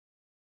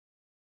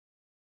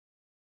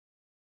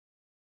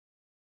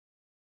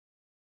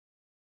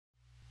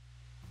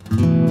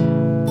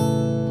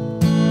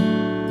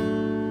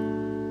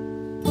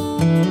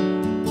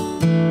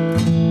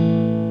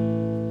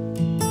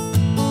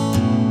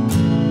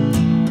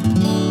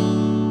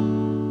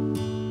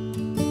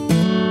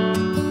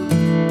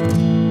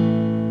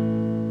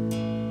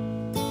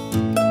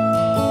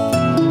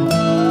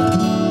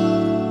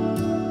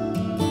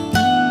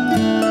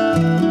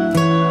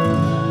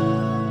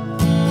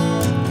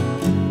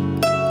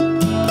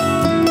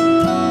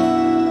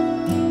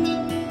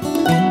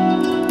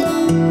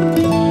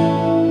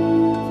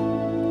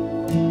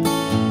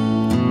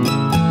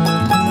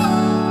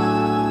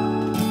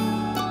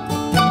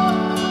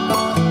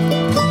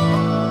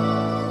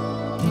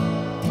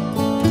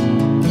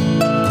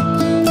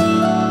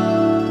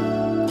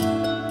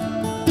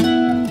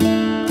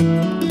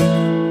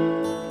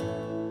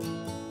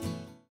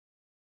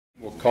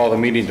the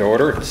meeting to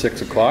order at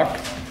 6 o'clock.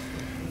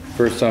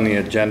 First on the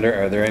agenda,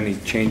 are there any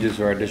changes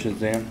or additions,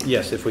 Dan?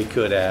 Yes, if we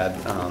could add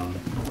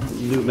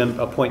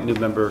appoint new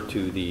member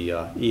to the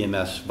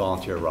EMS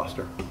volunteer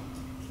roster.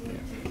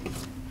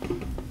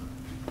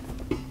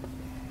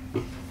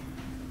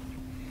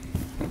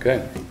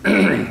 Okay.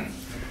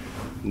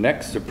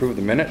 Next, approve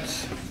the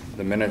minutes.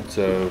 The minutes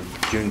of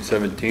June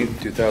 17th,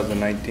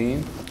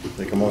 2019.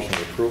 Make a motion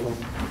to approve them.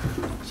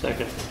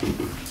 Second.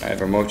 I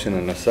have a motion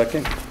and a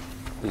second.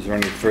 Is there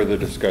any further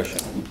discussion?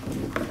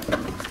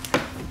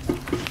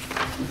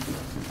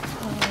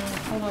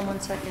 Hold on one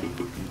second.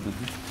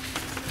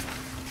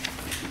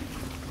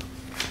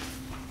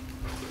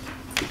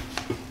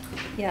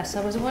 Yes,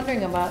 I was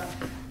wondering about,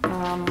 I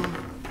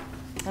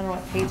don't know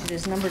what page it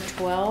is, number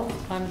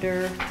 12,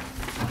 under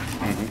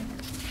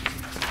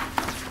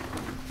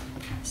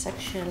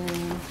section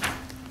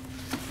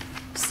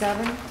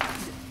 7.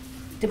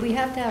 Did we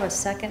have to have a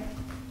second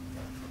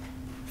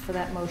for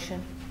that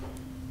motion?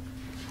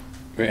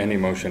 Any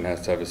motion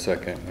has to have a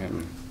second. Yeah.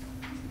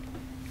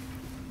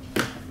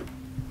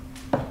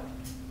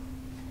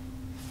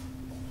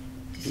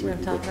 Do you see what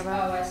I'm talking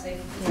about? Oh, I see.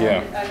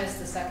 Yeah. I missed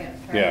the second.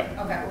 Right.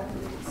 Yeah.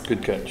 Okay.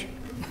 Good catch.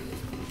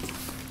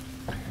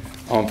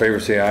 All in favor,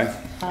 say aye.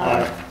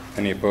 Aye.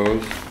 Any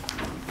opposed?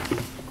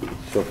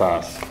 So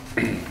pass.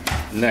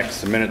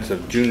 Next, the minutes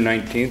of June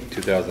 19th,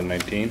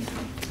 2019.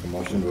 A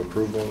motion to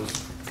approve those.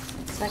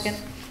 Second.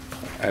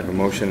 I have a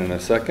motion and a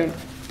second.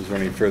 Is there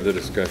any further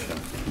discussion?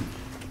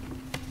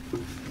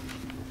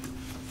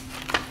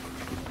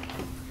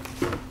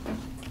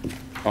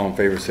 All in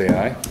favor, say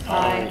aye.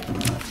 Aye.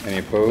 Any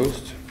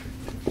opposed?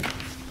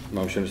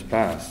 Motion is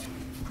passed.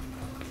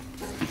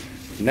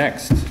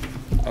 Next,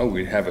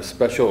 we have a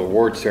special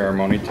award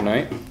ceremony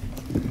tonight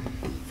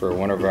for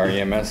one of our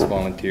EMS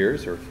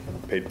volunteers or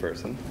paid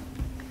person.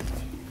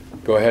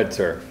 Go ahead,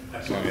 sir.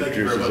 Excellent. Thank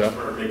you very much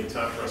for making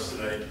time for us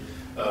today.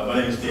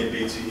 My name is Dan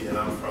Batesy, and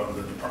I'm from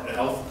the Department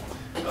of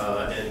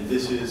Health. And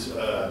this is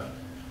a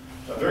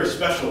very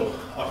special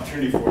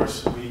opportunity for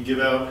us. We give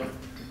out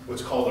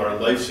what's called our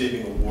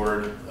life-saving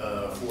award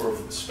for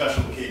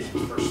special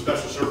occasions, for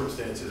special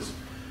circumstances,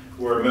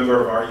 where a member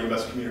of our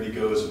EMS community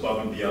goes above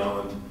and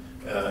beyond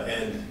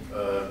and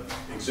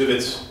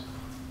exhibits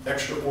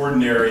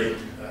extraordinary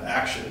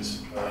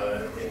actions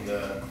in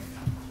the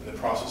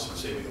process of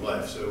saving a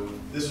life. So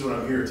this is what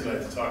I'm here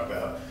tonight to talk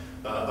about.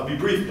 I'll be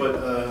brief, but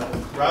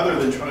rather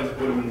than trying to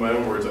put them in my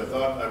own words, I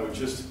thought I would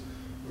just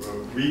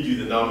read you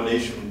the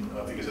nomination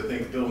because I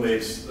think Bill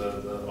Mace,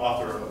 the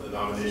author of the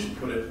nomination,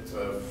 put it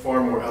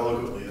far more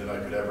eloquently than I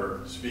could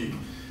ever speak.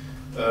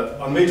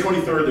 On May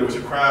 23rd, there was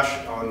a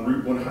crash on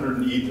Route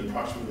 108 in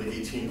approximately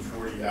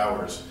 1840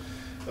 hours.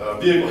 A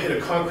vehicle hit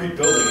a concrete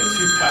building and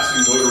 2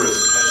 passing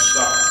motorists had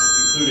stopped,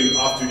 including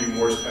off-duty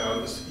Morristown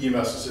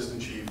EMS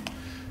Assistant Chief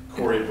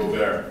Corey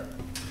Bovair.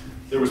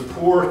 There was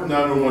poor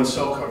 911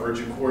 cell coverage,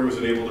 and Corey was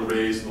unable to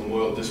raise the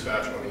Loyal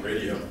dispatch on the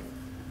radio.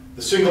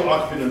 The single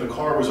occupant in the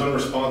car was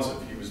unresponsive.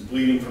 He was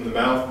bleeding from the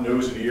mouth,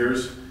 nose, and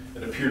ears,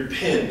 and appeared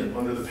pinned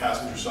under the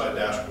passenger side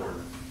dashboard.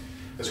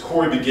 As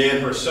Corey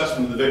began her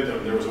assessment of the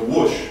victim, there was a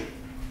whoosh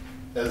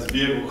as the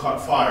vehicle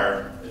caught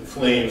fire and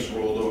flames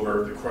rolled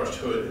over the crushed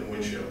hood and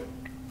windshield.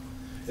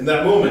 In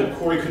that moment,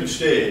 Corey could have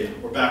stayed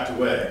or backed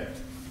away.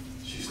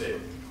 She stayed.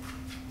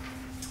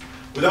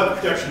 Without the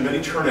protection of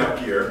any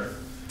turnout gear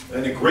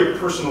and at great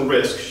personal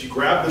risk, she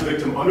grabbed the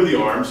victim under the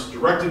arms,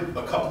 directed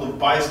a couple of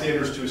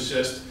bystanders to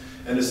assist,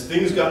 and as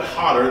things got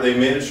hotter, they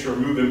managed to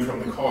remove him from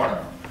the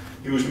car.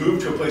 He was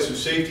moved to a place of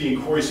safety,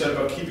 and Corey set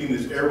about keeping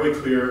his airway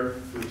clear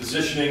with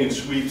positioning and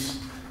sweeps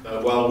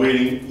while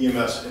waiting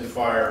EMS and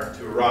fire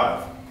to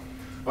arrive.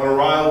 On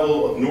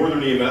arrival of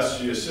Northern EMS,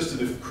 she assisted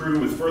the crew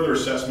with further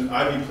assessment,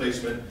 IV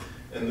placement,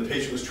 and the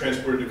patient was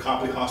transported to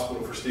Copley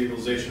Hospital for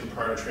stabilization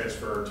prior to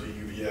transfer to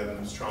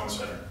UVM's Trauma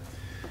Center.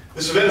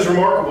 This event is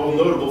remarkable and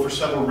notable for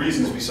several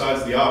reasons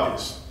besides the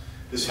obvious.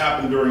 This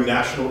happened during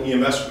National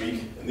EMS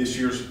Week, and this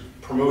year's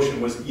promotion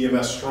was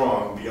EMS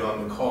Strong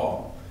Beyond the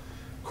Call.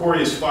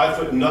 Corey is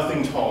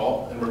 5'0"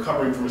 tall and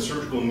recovering from a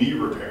surgical knee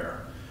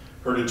repair.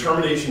 Her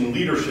determination,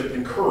 leadership,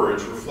 and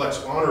courage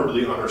reflects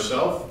honorably on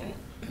herself,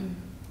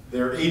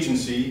 their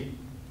agency,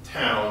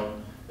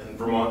 town, and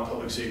Vermont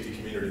public safety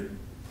community.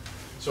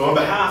 So on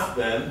behalf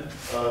then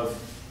of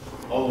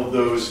all of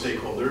those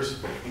stakeholders,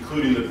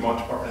 including the Vermont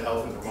Department of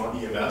Health and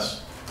Vermont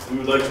EMS, we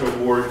would like to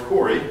award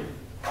Corey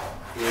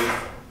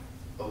with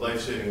a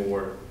life-saving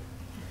award.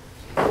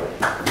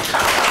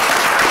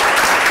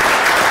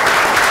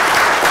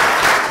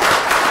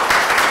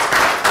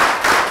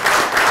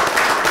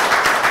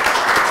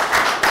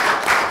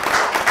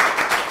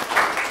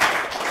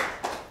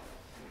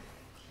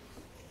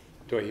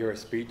 Do I hear a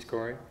speech,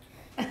 Corey?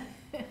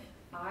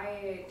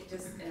 I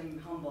just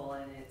am humble,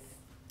 and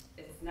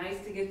it's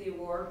nice to get the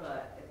award,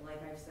 but like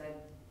I've said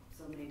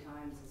so many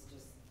times,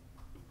 it's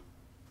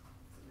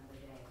another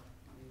day.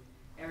 I mean,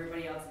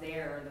 everybody else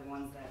there are the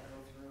ones that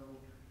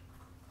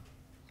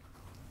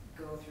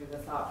go through the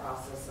thought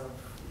process of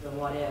the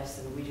what ifs,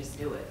 and we just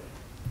do it.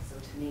 So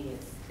to me,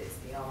 it's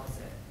the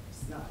opposite.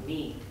 it's not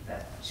me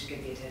that should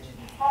get the attention.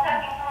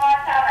 Well,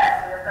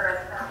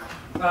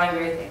 But I'm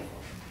very thankful.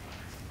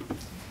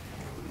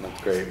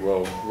 That's great.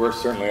 Well, we're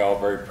certainly all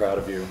very proud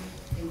of you,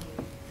 Thank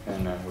you.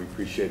 and we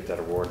appreciate that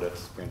award.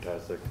 That's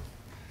fantastic.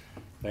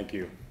 Thank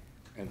you.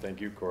 And thank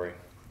you, Corey.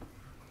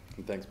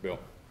 And thanks, Bill.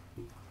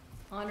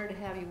 Honored to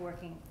have you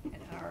working in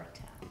our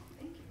town.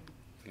 Thank you.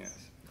 Yes.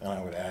 And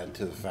I would add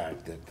to the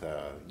fact that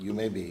you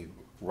may be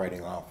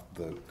writing off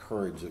the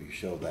courage that you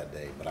showed that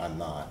day, but I'm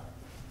not.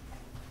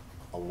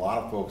 A lot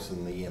of folks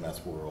in the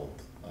EMS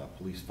world,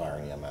 police, fire,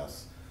 and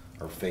EMS,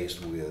 are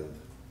faced with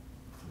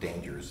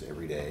dangers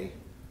every day,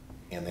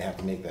 and they have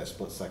to make that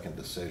split-second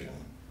decision.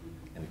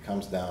 And it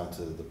comes down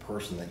to the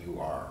person that you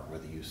are,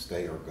 whether you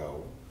stay or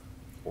go,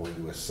 or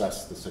you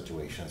assess the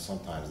situation.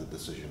 Sometimes the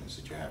decision is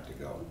that you have to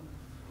go.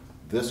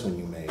 This one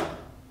you made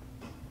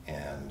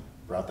and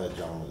brought that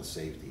gentleman to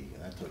safety,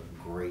 and that took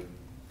great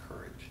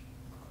courage.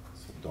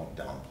 So don't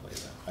downplay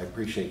that. I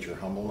appreciate your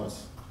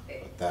humbleness,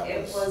 but that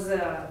was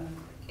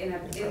in the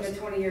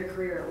 20-year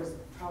career, it was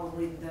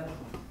probably the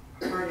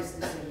hardest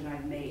decision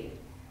I've made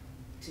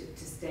to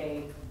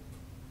stay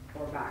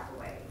or back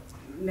away.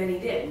 Many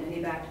did. Many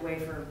backed away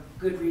for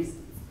good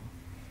reasons,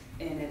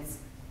 and it's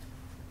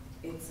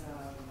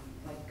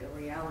like a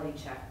reality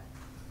check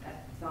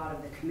at the thought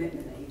of the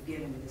commitment that you've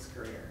given to this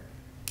career,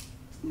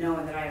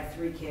 knowing that I have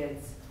 3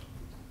 kids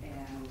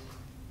and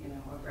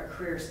a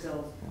career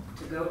still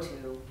to go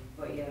to,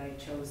 but yet I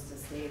chose to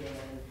stay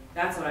there, and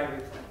that's what I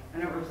replay. I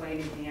don't replay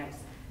anything else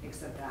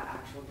except that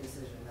actual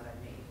decision that I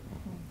made.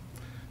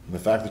 And the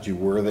fact that you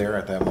were there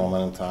at that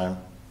moment in time,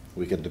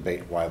 we could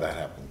debate why that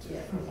happened.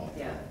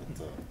 Yeah.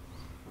 But,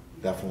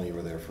 definitely you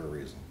were there for a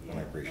reason, and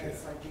I appreciate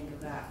it. I think of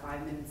that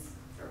 5 minutes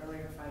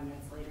earlier, 5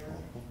 minutes later.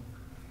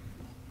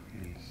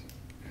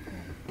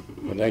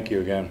 Well, thank you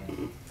again.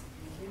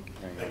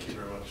 Thank you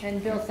very much.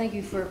 And Bill, thank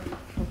you for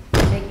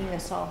making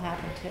this all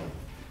happen too.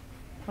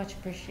 Much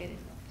appreciated.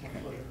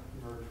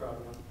 Very proud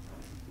of them.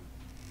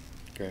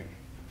 Great.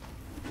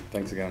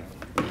 Thanks again.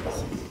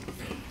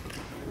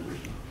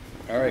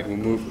 All right, we'll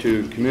move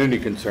to community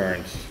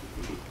concerns.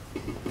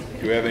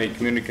 Do we have any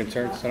community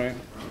concerns tonight?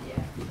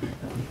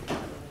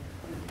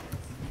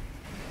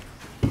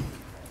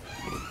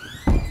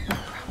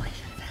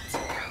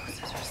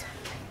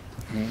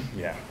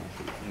 Yeah,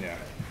 yeah.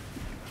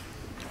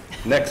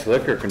 Next,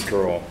 liquor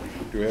control.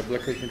 Do we have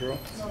liquor control?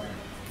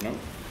 No?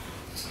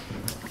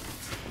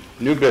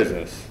 New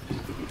business.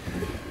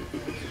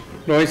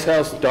 Noise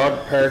house,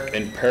 dog park,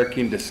 and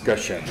parking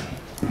discussion.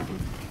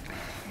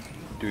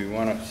 Do you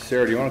want to,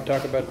 Sarah, do you want to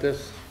talk about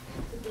this?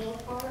 The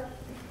dog park?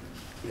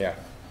 Yeah.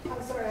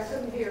 I'm sorry, I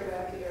couldn't hear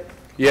back here.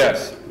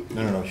 Yes,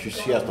 No, she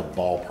has the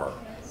ballpark.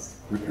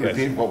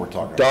 Repeat what we're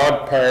talking about.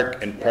 dog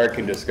park and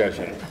parking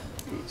discussion.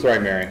 Sorry,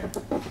 Mary.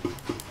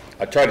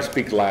 I'll try to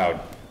speak loud.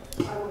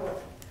 I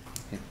will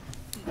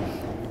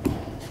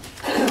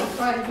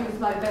try to use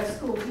my best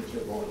school teacher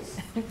voice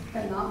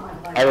and not my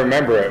life. I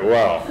remember it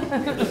well.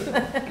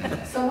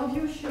 Some of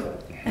you should.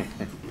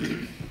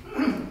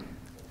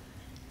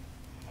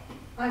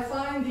 I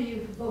find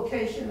the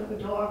location of a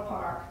dog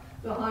park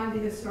behind the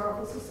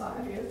Historical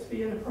Society as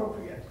being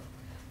appropriate.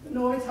 The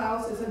Noyes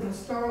House is an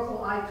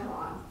historical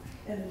icon,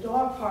 and the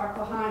dog park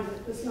behind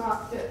it does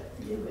not fit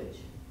the image.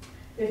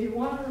 If you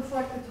want to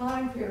reflect the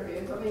time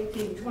period of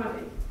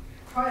 1820,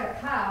 try a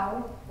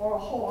cow or a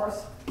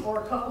horse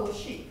or a couple of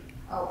sheep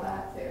out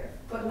back there,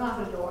 but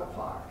not a dog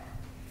park.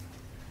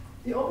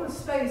 The open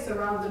space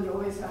around the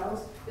Noyes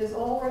House is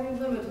already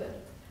limited,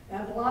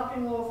 and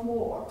blocking off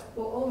more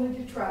will only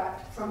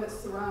detract from its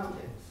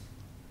surroundings.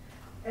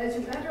 As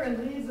you enter and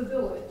leave the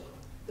village,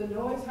 the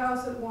Noyes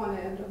House at one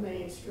end of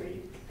Main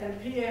Street and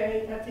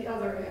PA at the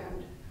other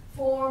end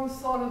forms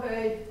sort of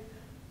a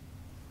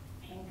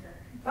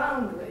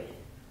boundary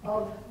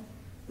of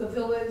the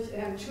village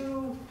and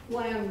 2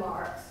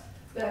 landmarks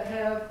that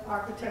have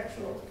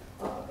architectural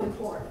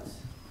importance,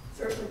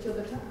 certainly to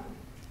the town.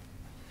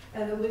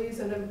 And it leaves,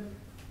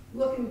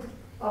 looking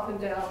up and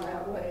down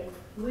that way,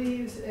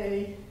 leaves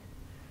a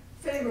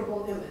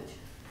favorable image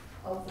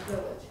of the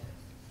village.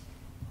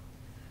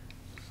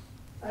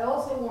 I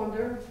also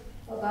wonder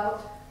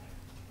about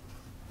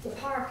the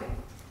parking.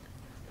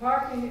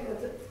 Parking,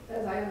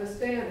 as I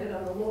understand it,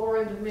 on the lower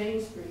end of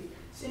Main Street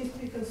seems to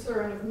be a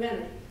concern of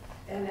many,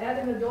 and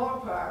adding a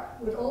dog park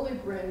would only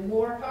bring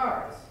more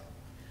cars.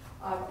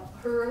 I've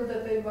heard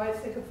that they might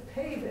think of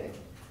paving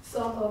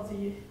some of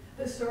the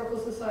Historical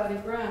Society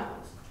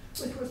grounds,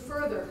 which would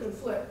further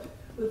conflict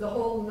with the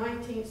whole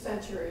 19th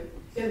century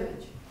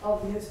image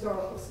of the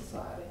Historical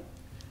Society.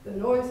 The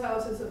Noyes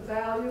House is of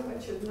value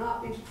and should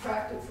not be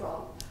detracted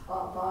from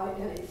by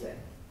anything.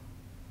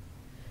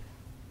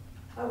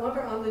 I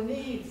wonder on the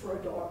need for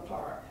a dog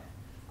park.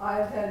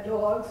 I've had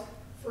dogs,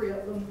 3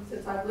 of them,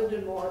 since I've lived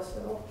in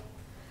Morrisville,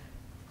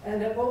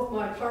 and at both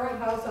my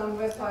current house on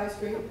West High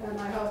Street and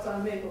my house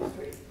on Maple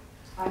Street.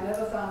 I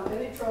never found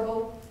any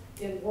trouble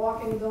in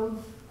walking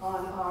them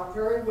on our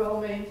very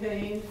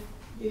well-maintained,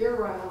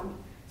 year-round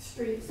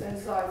streets and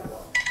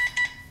sidewalks.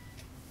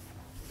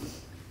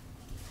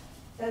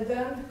 And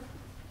then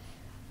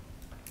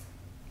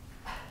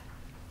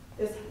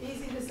It's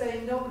easy to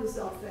say no to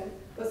something,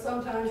 but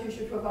sometimes you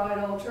should provide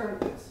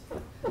alternatives.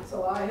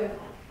 So I have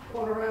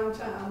gone around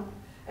town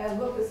and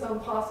looked at some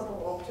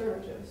possible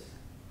alternatives.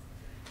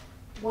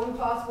 One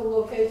possible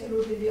location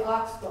would be the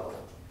Oxbow.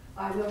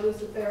 I noticed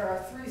that there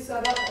are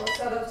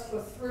setups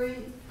for 3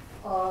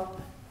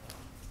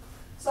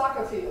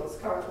 soccer fields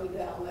currently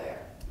down there.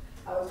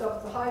 I was up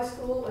at the high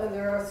school and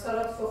there are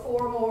setups for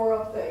 4 more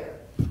up there.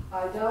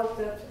 I doubt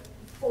that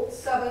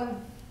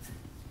 7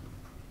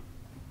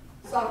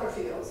 soccer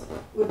fields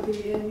would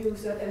be in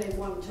use at any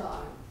one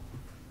time.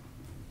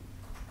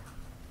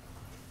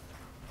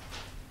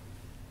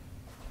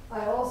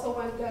 I also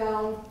went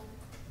down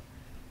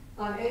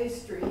on A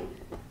Street,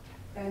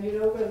 and you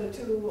know where the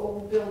 2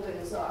 old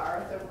buildings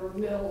are, there were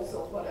mills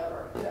or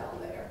whatever down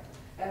there.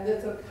 And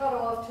there's a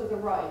cutoff to the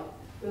right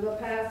with a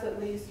path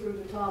that leads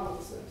through to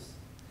Tomlinson's.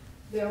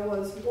 There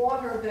was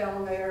water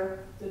down there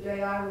the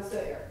day I was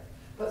there,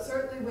 but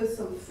certainly with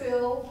some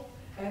fill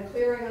and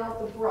clearing out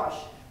the brush,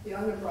 the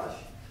underbrush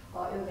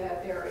in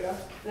that area,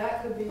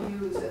 that could be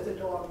used as a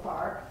dog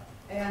park,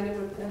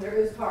 and there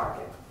is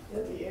parking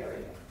in the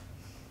area.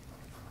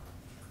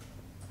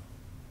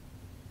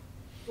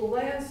 The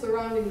land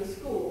surrounding the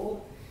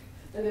school,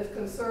 and if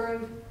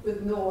concerned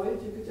with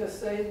noise, you could just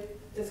say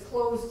it's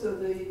closed to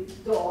the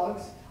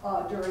dogs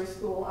during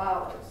school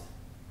hours.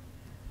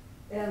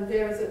 And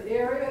there's an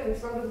area in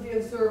front of the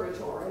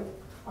observatory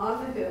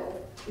on the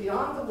hill,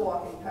 beyond the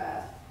walking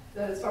path,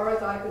 that as far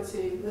as I could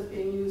see was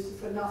being used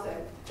for nothing.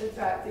 In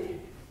fact, the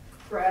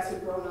grass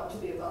had grown up to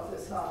be about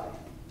this high.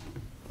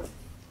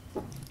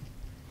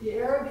 The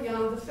area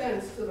beyond the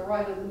fence to the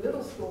right of the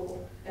middle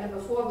school and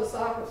before the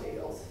soccer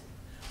fields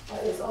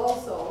is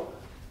also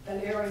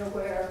an area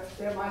where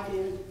there might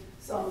be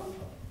some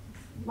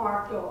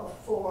marked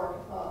off for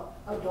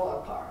a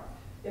dog park,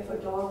 if a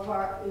dog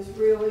park is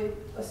really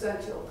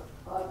essential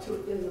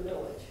in the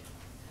village.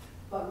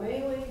 But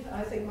mainly,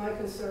 I think my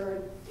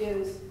concern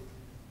is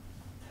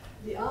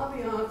the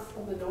ambiance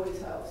of the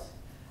Noyes house.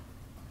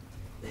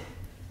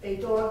 A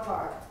dog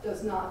park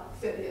does not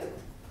fit in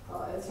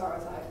as far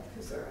as I'm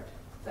concerned.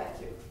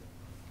 Thank you.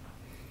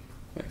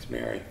 Thanks,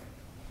 Mary.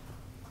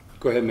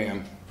 Go ahead,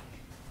 ma'am.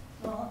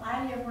 Well,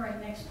 I live right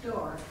next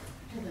door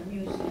to the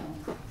museum.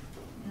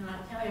 And I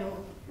tell you,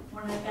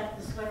 when I got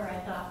this letter, I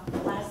thought, the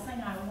last thing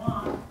I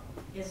want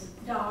is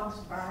dogs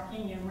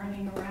barking and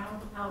running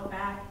around out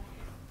back,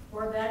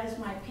 or that is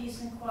my peace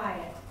and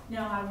quiet.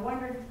 Now, I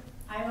wondered,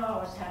 I've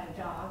always had a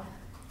dog,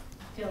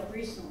 until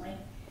recently,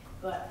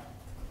 but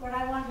what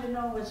I wanted to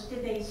know was,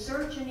 did they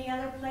search any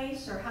other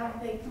place, or how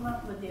did they come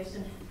up with this,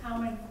 and how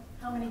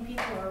many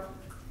people are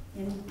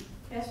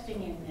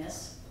investing in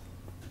this?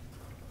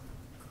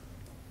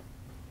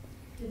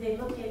 Did they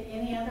look at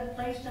any other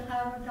place to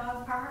have a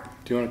dog park?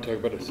 Do you want to talk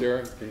about it,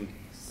 Sarah?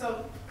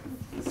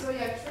 So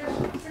yeah,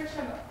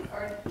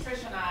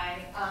 Trish and I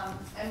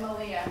and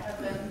Malia have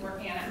been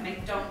working on it, and I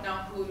don't know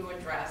who to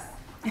address.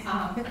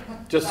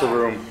 Just the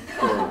room.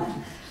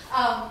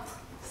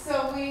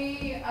 So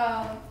we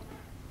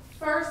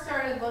first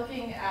started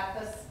looking at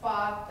the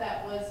spot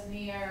that was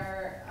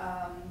near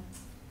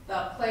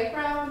the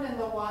playground in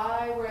the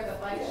Y, where the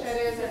bike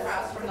shed is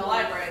across from the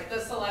library. The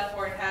select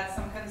board had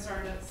some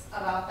concerns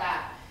about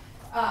that.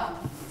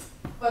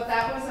 But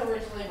that was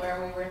originally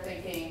where we were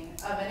thinking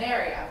of an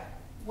area.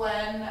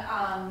 When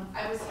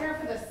I was here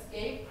for the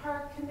skate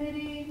park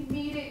committee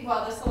meeting,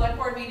 well, the select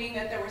board meeting,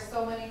 that there were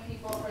so many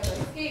people for the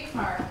skate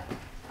park,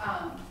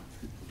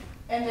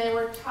 and they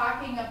were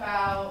talking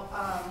about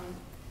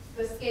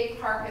the skate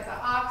park at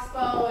the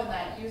Oxbow and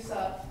that use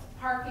of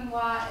parking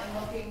lot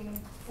and looking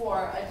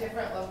for a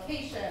different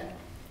location.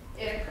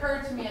 It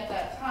occurred to me at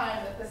that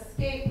time that the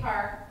skate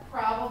park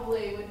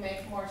probably would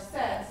make more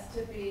sense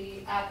to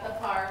be at the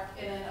park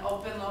in an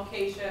open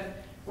location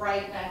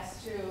right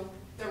next to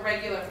the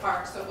regular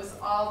park. So it was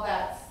all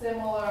that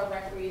similar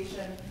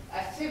recreation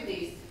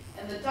activities.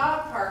 And the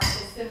dog park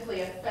is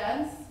simply a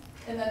fence,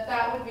 and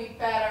that would be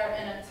better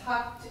in a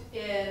tucked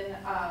in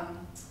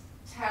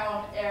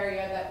town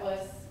area that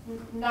was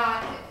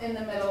not in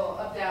the middle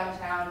of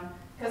downtown,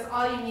 because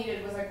all you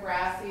needed was a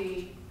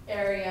grassy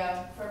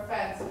area for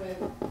fence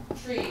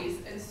with trees.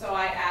 And so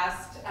I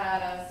asked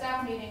at a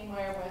staff meeting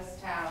where was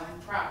town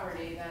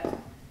property that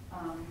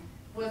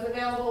was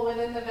available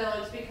within the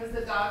village, because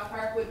the dog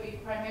park would be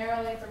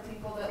primarily for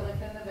people that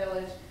lived in the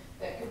village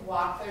that could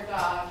walk their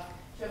dog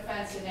to a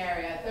fenced-in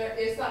area. There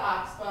is the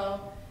Oxbow,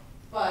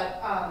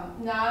 but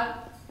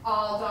not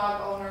all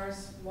dog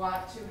owners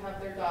want to have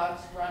their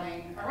dogs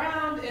running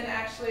around. And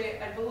actually,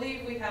 I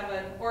believe we have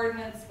an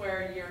ordinance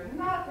where you're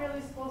not really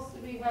supposed to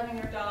be having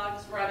your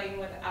dogs running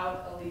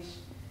without a leash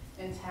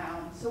in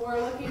town. So we're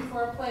looking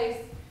for a place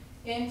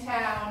in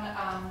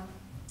town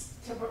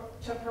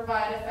to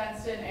provide a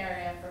fenced-in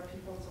area for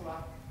people to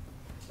walk.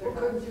 Or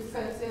couldn't you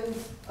fence in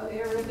an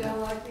area down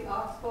like the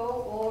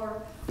Oxbow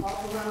or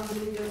all around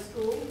the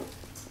school?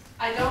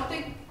 I don't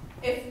think,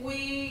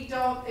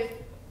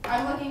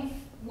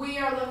 we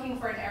are looking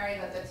for an area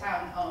that the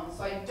town owns,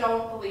 so I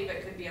don't believe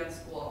it could be on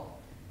school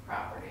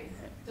property.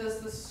 Does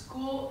the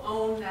school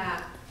own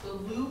the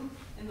loop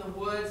in the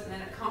woods, and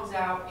then it comes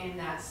out in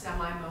that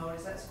semi-mode.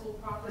 Is that school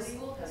The property?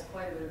 school has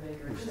quite a bit of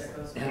acreage that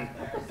goes back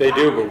there. They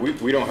do,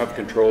 but we don't have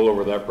control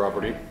over that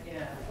property.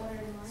 Yeah.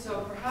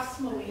 So perhaps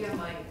Malia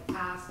might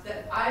ask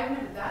that.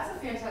 That's a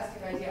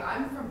fantastic idea.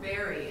 I'm from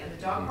Barry, and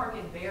the dog park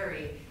in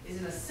Barry is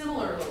in a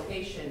similar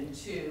location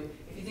to,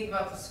 if you think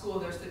about the school,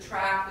 there's the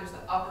track, there's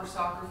the upper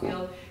soccer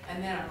field,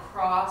 and then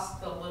across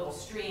the little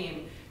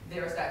stream,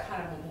 there's that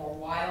kind of a more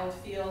wild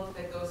field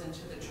that goes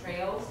into the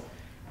trails.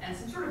 And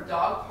some sort of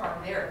dog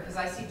park there, because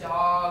I see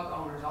dog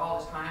owners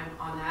all the time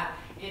on that.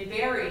 In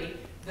Barry,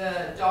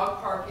 the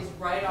dog park is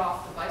right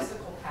off the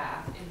bicycle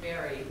path in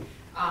Barry.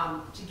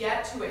 To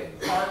get to it,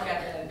 you park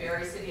at the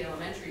Barry City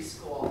Elementary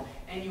School,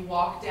 and you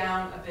walk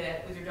down a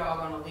bit with your dog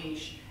on a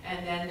leash,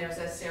 and then there's,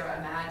 as Sarah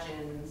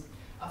imagines,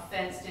 a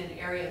fenced-in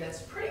area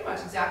that's pretty much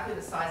exactly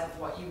the size of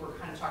what you were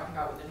kind of talking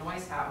about with the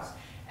noise house.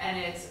 And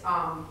it's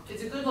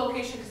a good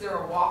location because there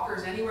are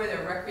walkers anywhere,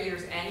 there are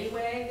recreators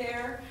anyway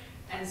there.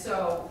 And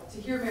so to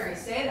hear Mary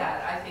say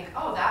that, I think,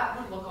 oh, that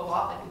would look a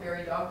lot like the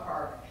Barry Dog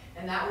Park,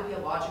 and that would be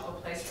a logical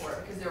place for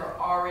it because there are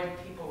already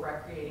people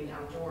recreating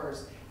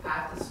outdoors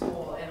at the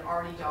school and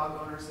already dog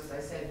owners, as I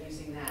said,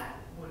 using that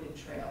wooded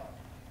trail.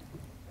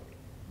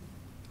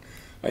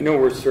 I know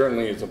we're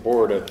certainly, as a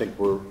board, I think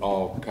we're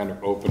all kind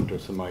of open to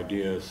some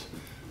ideas.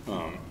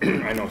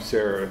 I know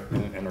Sarah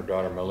and her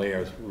daughter Malia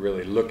is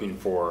really looking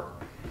for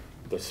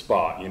the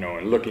spot, you know,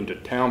 and looking to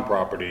town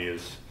property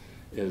is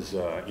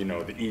you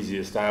know, the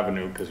easiest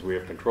avenue because we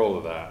have control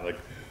of that. Like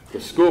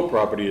the school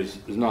property is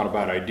not a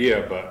bad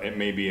idea, but it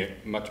may be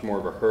much more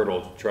of a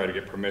hurdle to try to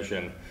get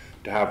permission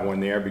to have one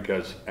there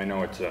because I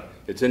know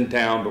it's in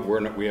town, but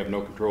we have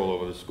no control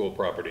over the school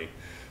property.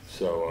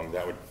 So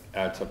that would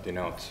add something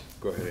else.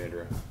 Go ahead,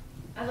 Andrea.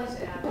 I'd like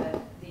to add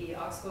that the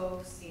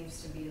Oxbow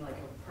seems to be like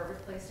a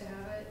perfect place to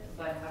have it,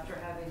 but after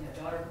having a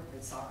daughter who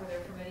played soccer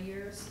there for many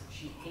years,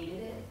 she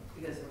hated it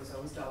because there was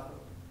always dog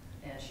poop,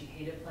 and she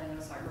hated playing on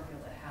a soccer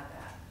field that had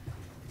that.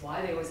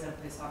 Why they always had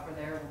to play soccer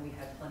there when we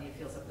had plenty of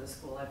fields up at the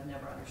school, I've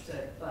never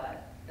understood,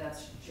 but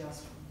that's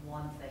just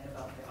one thing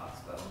about the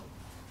Oxbow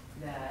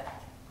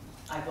that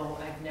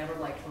I've never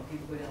liked when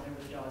people go down there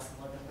with the dogs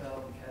and let them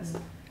go because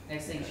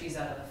next thing she's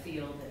out of the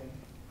field and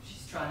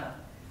she's trying to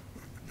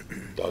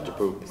Dodge a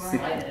poop.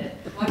 slide in it.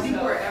 Well, I think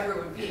wherever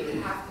it would be, it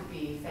would have to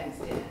be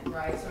fenced in,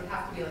 right? So it would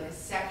have to be like a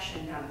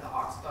section down at the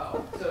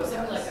Oxbow. So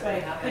something like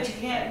that. Right, but you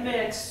can't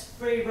mix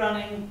free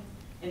running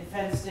and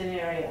fenced in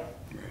area.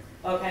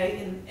 Okay,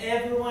 and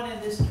everyone in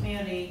this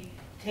community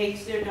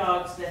takes their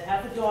dogs that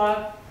have a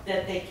dog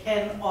that they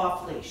can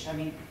off leash, I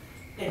mean,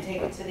 and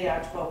take it to the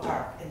Oxbow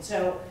Park. And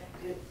so,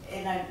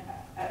 and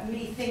I'm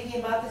me thinking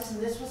about this,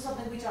 and this was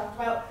something we talked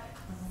about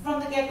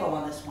from the get-go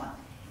on this one.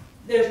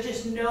 There's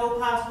just no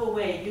possible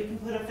way you can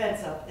put a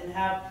fence up and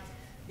have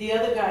the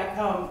other guy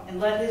come and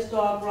let his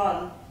dog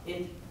run,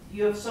 and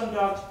you have some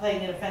dogs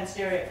playing in a fenced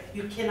area.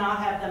 You cannot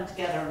have them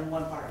together in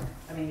one park.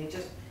 I mean,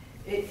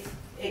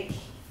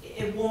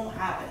 it won't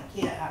happen,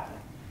 it can't happen.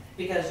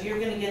 Because you're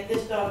gonna get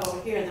this dog over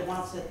here that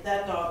wants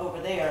that dog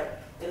over there,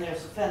 and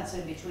there's a fence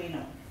in between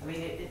them. I mean,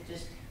 it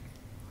just.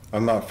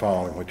 I'm not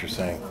following what you're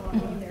saying.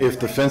 If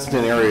the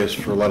fenced-in area is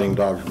for letting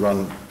dogs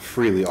run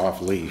freely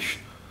off leash,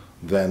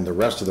 then the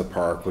rest of the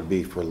park would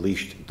be for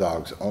leashed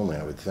dogs only,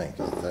 I would think.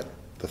 Is that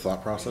the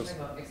thought process?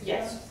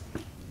 Yes.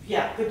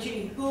 Yeah, but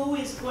who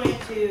is going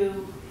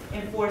to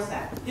enforce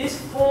that?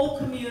 This whole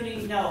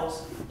community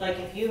knows, like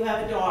if you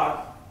have a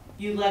dog,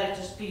 you let it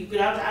just be, you go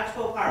down to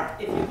Oxbow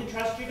Park, if you can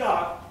trust your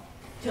dog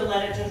to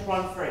let it just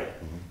run free.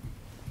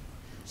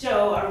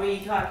 So are we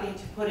talking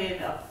to put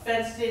in a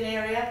fenced-in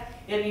area?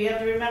 And you have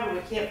to remember, we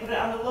can't put it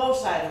on the low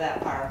side of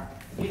that park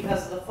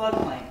because of the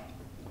floodplain.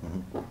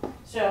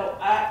 So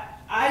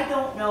I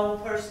don't know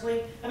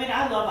personally, I mean,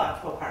 I love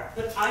Oxbow Park,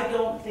 but I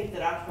don't think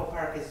that Oxbow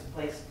Park is the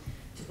place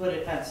to put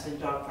a fenced-in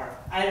dog park.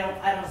 I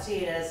don't see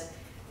it as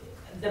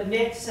the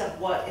mix of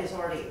what is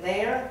already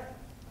there.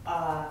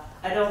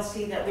 I don't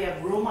see that we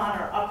have room on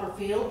our upper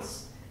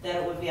fields, that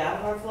it would be out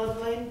of our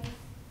floodplain.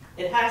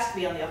 It has to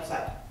be on the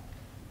upside.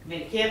 I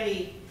mean, it can't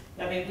be,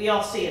 I mean, we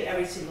all see it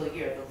every single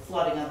year, the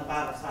flooding on the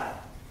bottom side.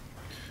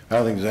 I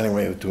don't think there's any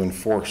way to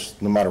enforce,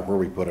 no matter where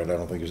we put it, I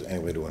don't think there's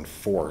any way to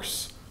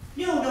enforce.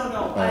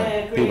 No, I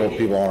agree with you.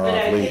 People aren't but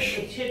off I leash.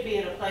 think it should be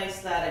in a place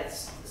that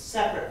it's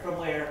separate from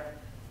where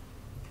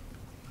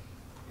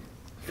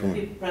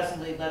people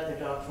presently let their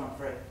dogs run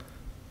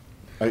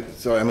free.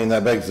 So, I mean,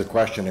 that begs the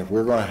question, if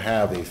we're gonna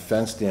have a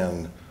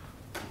fenced-in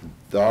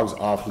dogs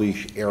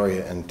off-leash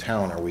area in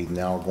town, are we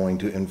now going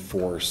to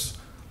enforce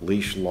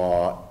leash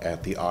law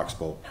at the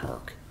Oxbow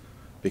Park?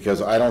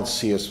 Because I don't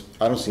see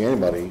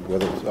anybody,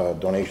 whether it's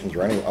donations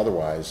or any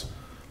otherwise,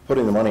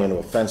 putting the money into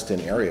a fenced-in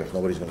area if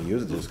nobody's gonna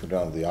use it, just go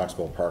down to the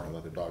Oxbow Park and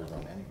let their dogs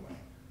run anyway.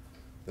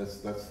 That's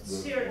the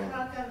Sarah,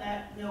 talk on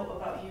that note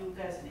about you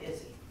guys and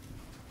Izzy.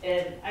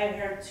 And I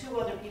heard two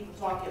other people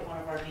talk at one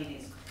of our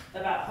meetings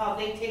about how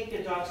they take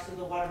their dogs to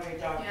the Waterbury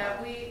Dog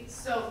Park.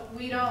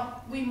 Yeah,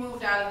 we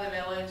moved out of the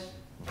village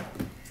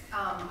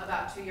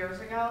about 2 years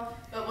ago,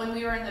 but when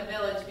we were in the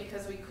village,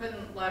 because we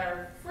couldn't let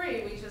her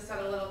free, we just had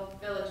a little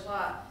village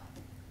lot.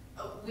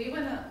 We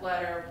wouldn't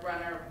let her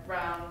run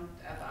around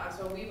at the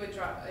Oxbow. We would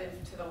drop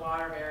into the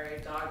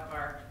Waterbury Dog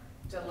Park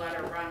to let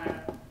her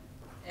run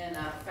in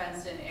a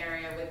fenced-in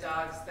area with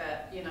dogs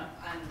that, you know,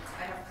 and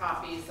I have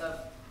copies of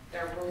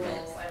their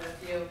rules, I have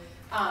a few,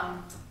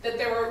 that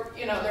there were,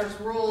 you know, there's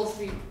rules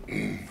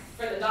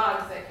for the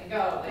dogs that can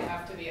go. They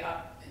have to be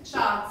up in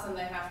shots and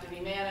they have to be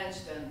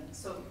managed, and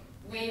so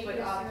we would,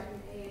 A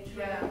certain age,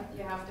 yeah,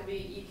 you have to be,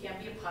 you can't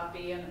be a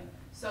puppy, and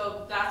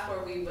so that's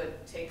where we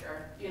would take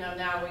her. You know,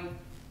 now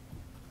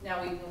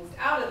we moved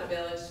out of the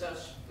village, so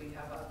we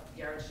have a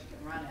yard she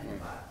can run in,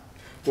 but.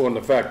 Well, and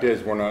the fact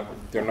is,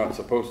 they're not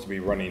supposed to be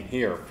running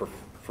here for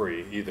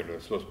free either.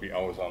 They're supposed to be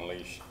always on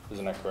leash.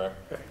 Isn't that correct?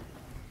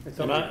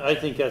 And I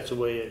think that's the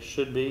way it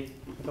should be.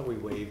 I thought we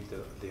waived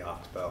the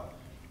oxbow.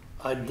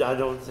 I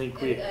don't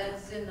think we,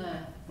 It's in the,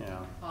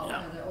 Yeah.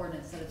 the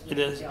ordinance that it's. It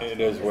is.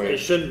 It is it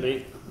waived. shouldn't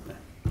be.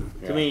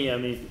 Yeah. To me, I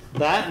mean,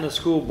 that and the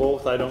school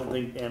both, I don't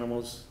think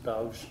animals,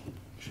 dogs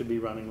should be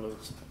running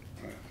loose.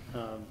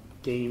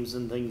 Games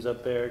and things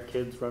up there,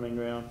 kids running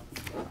around,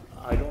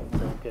 I don't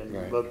think, and,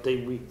 Right. but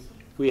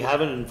we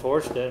haven't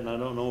enforced it, and I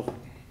don't know.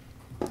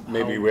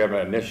 Maybe we haven't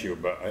had an issue,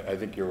 but I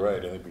think you're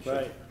right. I think we should.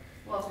 Right.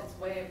 Well, if it's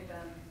waived,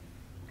 then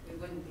we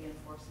wouldn't be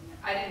enforcing it.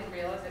 I didn't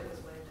realize it was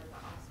waived at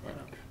the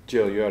hospital.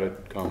 Jill, you had a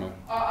comment?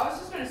 I was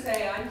just gonna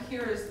say, I'm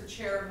here as the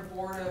chair of the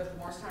board of the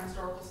Morristown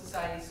Historical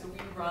Society, so we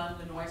run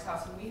the Noise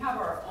House, and we have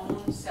our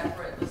own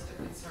separate list of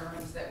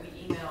concerns that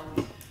we email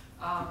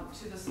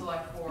to the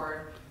select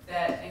board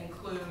that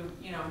include,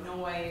 you know,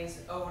 noise,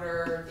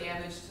 odor,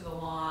 damage to the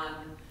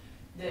lawn,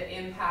 the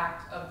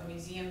impact of the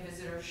museum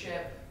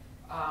visitorship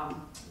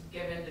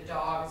given to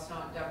dogs,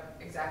 not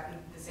exactly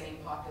the same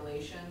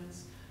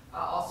populations,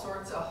 all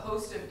sorts, a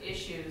host of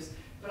issues.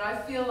 But I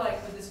feel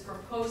like with this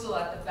proposal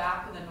at the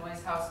back of the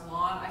Noise House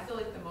lawn, I feel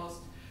like the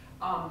most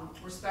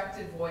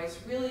respected voice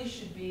really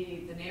should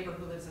be the neighbor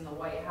who lives in the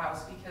White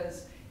House,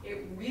 because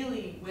it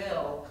really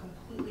will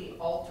completely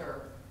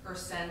alter her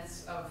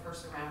sense of her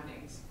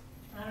surroundings.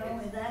 Not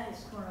only that,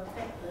 it's going to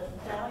affect the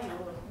value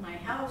of my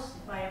house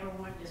if I ever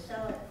wanted to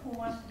sell it. Who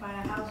wants to buy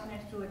a house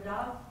next to a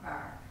dog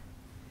park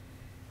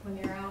when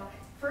you're out?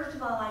 First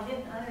of all, I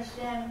didn't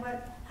understand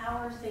what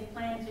hours they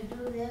plan to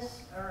do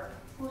this, or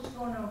who's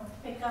going to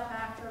pick up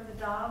after the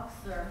dogs,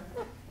 or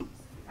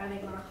are they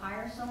going to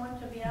hire someone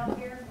to be out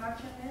here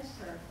watching this,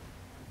 or?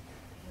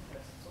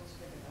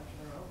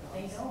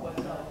 They don't.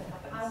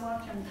 I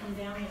watch them come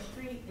down the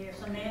street.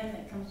 There's a man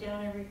that comes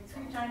down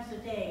 3 times a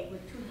day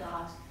with 2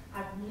 dogs.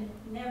 I've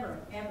never,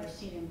 ever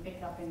seen him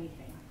pick up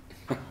anything.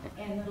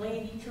 And the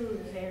lady too,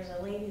 there's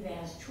a lady that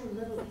has 2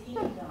 little teeny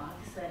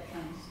dogs that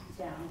comes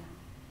down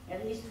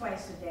at least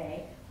twice a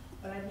day,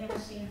 but I've never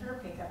seen her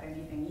pick up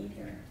anything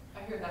either.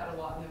 I hear that a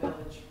lot in the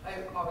village.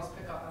 I always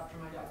pick up after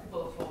my dog.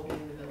 People have told me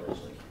in the village,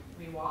 like,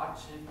 we watch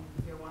and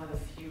you're one of the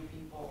few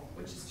people,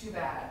 which is too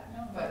bad,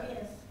 No, but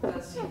it is. it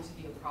does seem to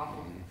be a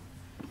problem.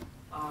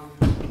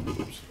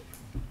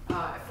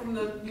 From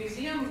the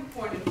museum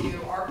point of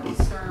view, our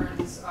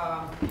concerns,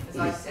 as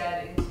I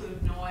said,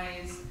 include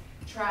noise,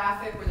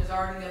 traffic, where there's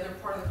already the other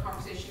part of the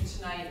conversation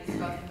tonight is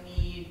about the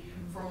need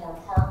for more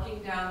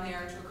parking down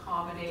there to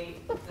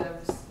accommodate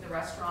the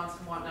restaurants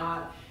and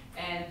whatnot.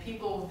 And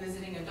people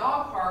visiting a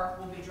dog park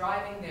will be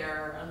driving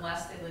there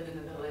unless they live in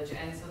the village.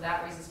 And so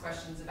that raises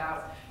questions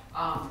about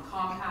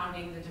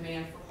compounding the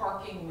demand for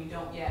parking. We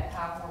don't yet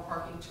have more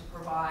parking to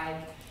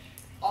provide.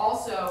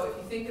 Also,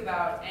 if you think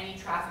about any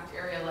trafficked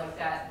area like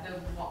that,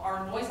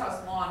 our Noise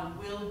House lawn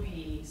will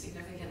be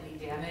significantly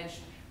damaged.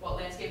 What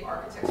landscape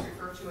architects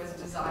refer to as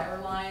desire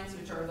lines,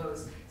 which are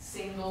those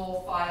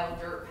single file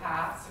dirt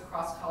paths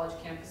across college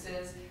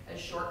campuses as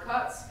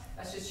shortcuts.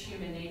 That's just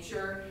human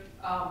nature.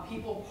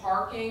 People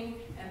parking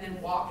and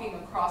then walking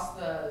across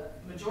the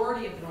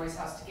majority of the Noise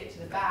House to get to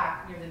the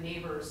back near the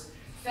neighbor's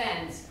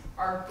fence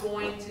are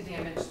going to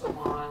damage the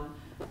lawn.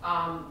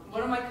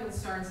 One of my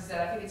concerns is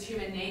that I think it's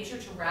human nature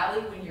to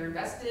rally when you're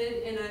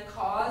invested in a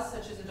cause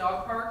such as a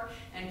dog park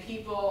and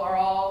people are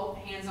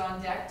all hands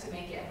on deck to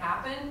make it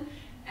happen.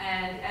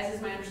 And as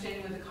is my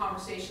understanding with the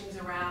conversations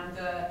around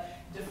the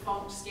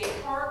defunct skate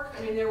park,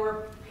 I mean, there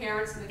were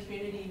parents in the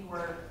community who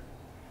were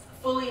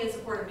fully in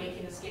support of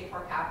making the skate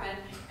park happen,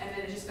 and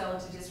then it just fell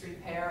into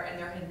disrepair, and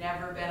there had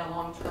never been a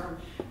long-term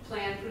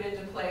plan put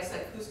into place,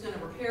 like who's going to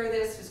repair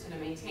this, who's going to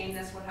maintain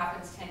this, what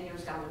happens 10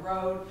 years down the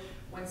road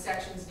when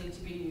sections need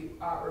to be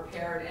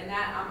repaired. And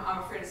that,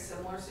 I'm afraid a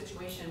similar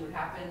situation would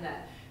happen,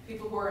 that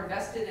people who are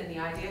invested in the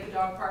idea of the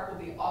dog park will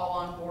be all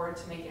on board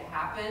to make it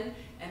happen,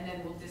 and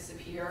then will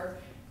disappear,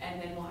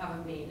 and then we'll have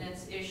a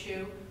maintenance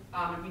issue.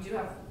 And we do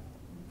have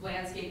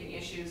landscaping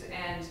issues,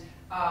 and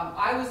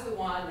I was the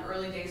one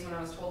early days when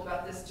I was told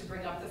about this to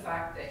bring up the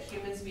fact that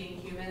humans being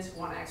humans who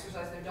want to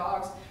exercise their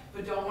dogs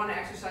but don't want to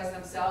exercise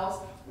themselves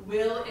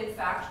will in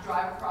fact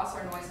drive across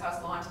our Noise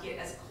House lawn to get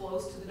as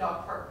close to the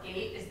dog park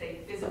gate as they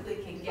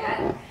physically can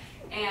get.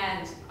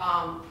 And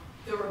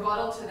the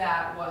rebuttal to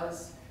that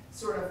was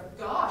sort of,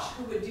 gosh,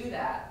 who would do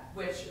that?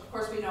 Which of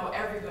course we know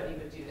everybody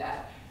would do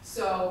that.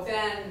 So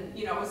then,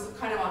 you know, it was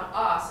kind of on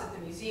us at the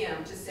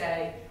museum to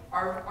say,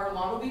 our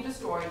lawn will be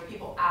destroyed,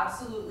 people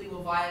absolutely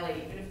will violate,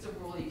 even if it's a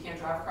rule, you can't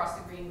drive across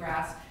the green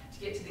grass to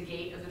get to the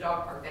gate of the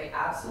dog park, they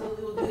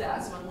absolutely will do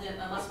that. So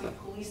unless we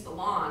police the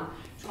lawn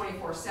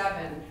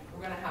 24/7,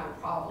 we're gonna have a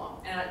problem.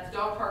 And the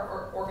dog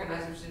park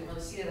organizers didn't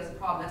really see it as a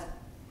problem. That's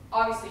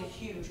obviously a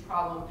huge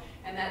problem,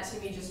 and that to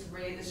me just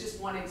it's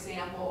just one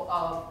example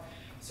of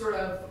sort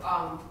of,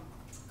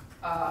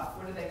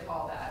 what do they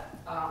call that?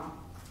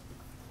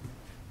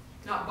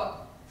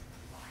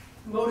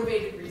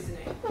 Motivated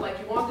reasoning. Like,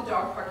 you want the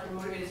dog park, you're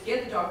motivated to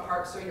get the dog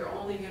park, so you're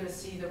only gonna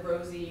see the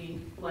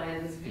rosy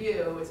lens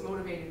view. It's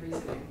motivated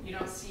reasoning. You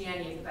don't see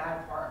any of the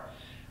bad part.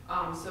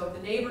 So the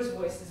neighbor's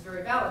voice is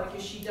very valid,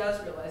 because she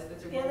does realize that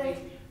there will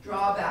be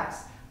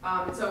drawbacks.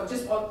 So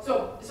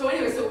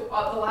anyway, the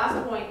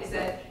last point is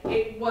that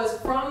it was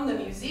from the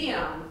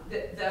museum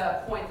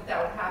the point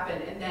that would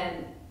happen, and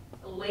then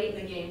late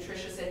in the game,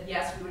 Tricia said,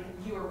 yes,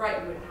 you were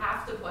right, we would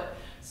have to put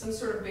some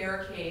sort of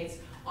barricades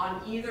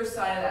on either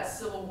side of that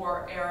Civil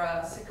War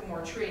era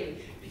sycamore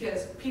tree,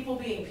 because people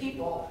being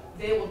people,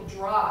 they will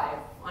drive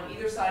on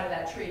either side of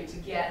that tree to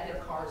get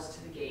their cars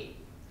to the gate.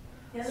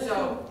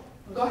 So,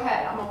 go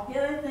ahead. The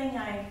other thing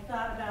I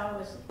thought about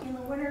was, in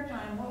the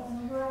wintertime, what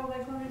in the world are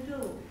they going to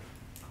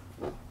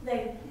do?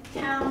 The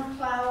town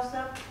plows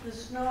up the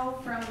snow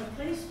from the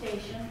police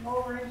station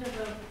over into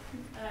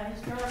the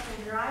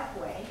historical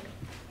driveway,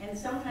 and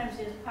sometimes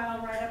it's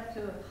piled right up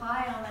to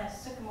high on that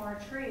sycamore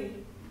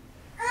tree.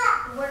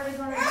 What are they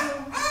going to do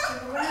in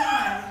the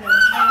wintertime to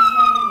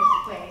maintain this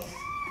place?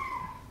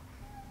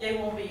 They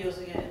won't be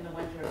using it in the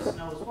winter if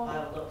snow's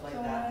piled up like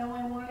So that. I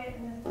only want it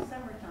in the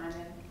summertime.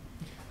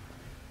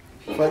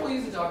 People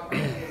use the dog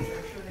park.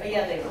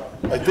 Yeah, they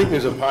will. I think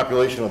there's a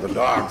population of the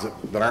dogs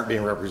that aren't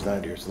being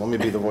represented here, so let me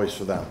be the voice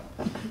for them.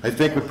 I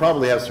think we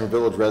probably have some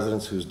village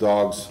residents whose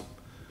dogs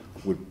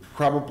would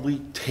probably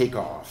take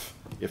off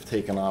if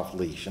taken off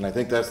leash, and I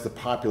think that's the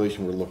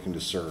population we're looking to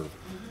serve.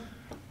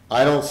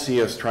 I don't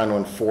see us trying to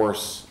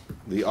enforce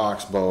the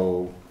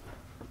oxbow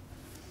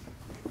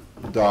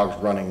dogs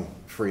running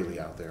freely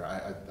out there.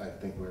 I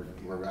think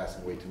we're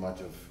asking way too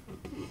much of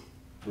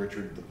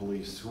Richard, the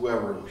police,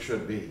 whoever it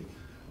should be.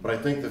 But I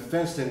think the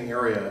fenced-in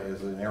area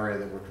is an area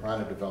that we're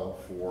trying to develop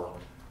for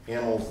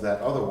animals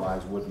that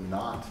otherwise would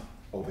not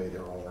obey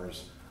their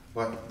owners,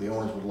 but the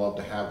owners would love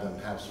to have them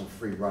have some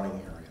free running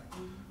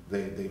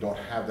area. They don't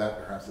have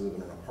that. They have to live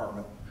in an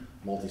apartment,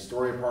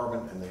 multi-story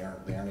apartment, and they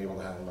aren't able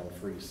to have them run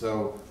free.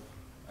 So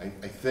I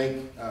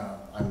think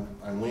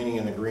I'm leaning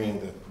and agreeing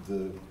that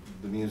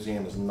the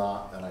museum is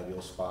not an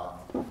ideal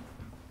spot,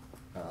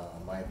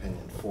 in my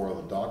opinion, for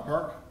the dog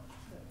park.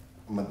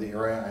 But the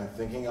area I'm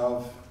thinking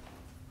of,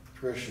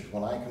 Trish, is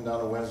when I come down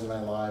to Wednesday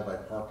Night Live, I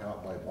park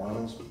out by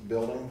Barnum's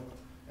building,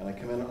 and I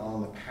come in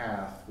on the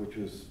path, which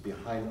is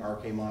behind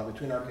Arcade Miles,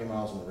 between Arcade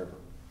Miles and the river.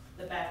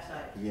 The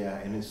backside. Yeah,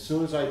 and as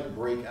soon as I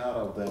break out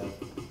of that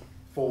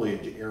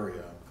foliage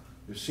area,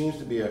 there seems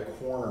to be a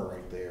corner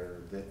right there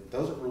that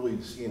doesn't really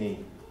see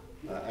any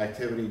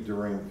activity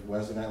during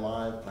Wednesday Night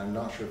Live. I'm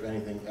not sure if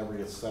anything ever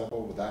gets set up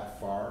over that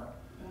far.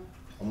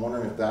 I'm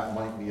wondering if that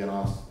might be a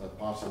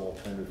possible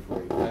alternative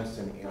for a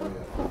fenced-in area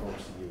for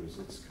folks to use.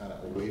 It's kind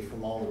of away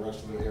from all the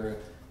rest of the area.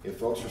 If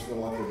folks are still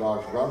going to let their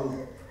dogs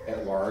run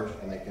at large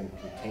and they can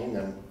contain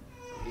them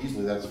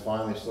easily, that's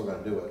fine. They're still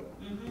going to do it.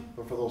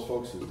 But for those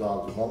folks whose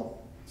dogs won't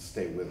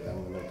stay with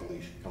them the minute the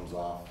leash comes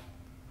off,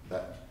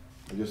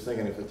 I'm just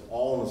thinking if it's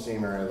all in the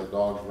same area, the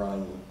dog's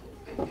running,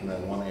 and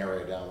then one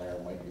area down there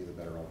might be the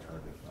better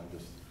alternative. I'm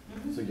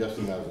just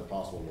suggesting that as a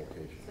possible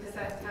location. Is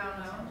that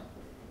town owned?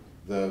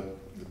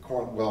 The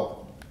corner,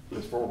 well,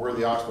 as for where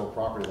the Oxbow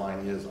property line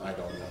is, I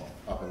don't know,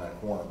 up in that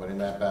corner, but in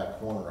that back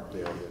corner up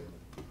there,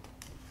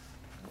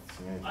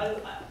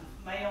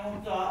 My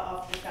own dog,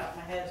 off the top of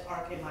my head, is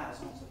Arcade Miles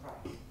owns the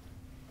property.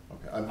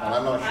 Okay, I'm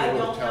not sure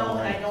what the town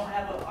line is. I don't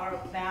have our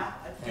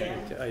map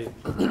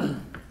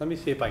again. Let me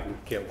see if I can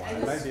get one. I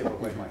might be able to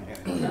wave my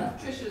hand.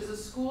 Tricia, is the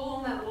school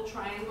in that little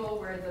triangle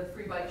where the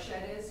free bike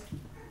shed is?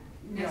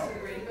 Next to the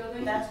Grady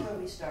Building? That's where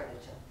we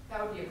started, Jill.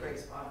 That would be a great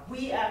spot.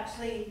 We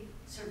actually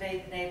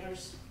surveyed the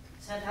neighbors,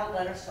 sent out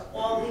letters to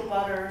all the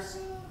butters.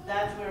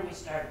 That's where we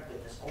started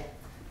with this whole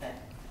thing.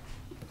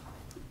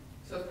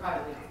 So it's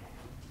privately owned?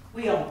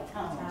 We own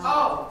town.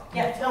 Oh!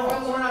 Yeah, No,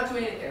 we're not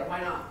doing it there.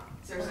 Why not?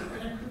 Seriously.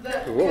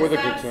 So what were the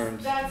Because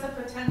concerns? That's a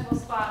potential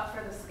spot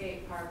for the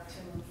skate park to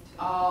move to.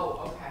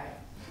 Oh, okay.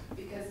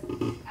 Because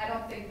I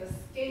don't think the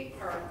skate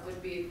park would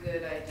be a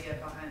good idea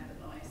behind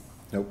the noise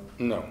Nope.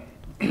 No.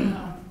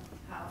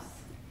 house.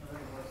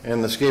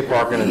 And the skate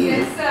park in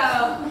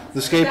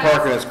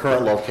its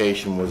current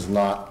location was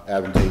not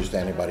advantageous to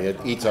anybody. It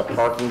eats up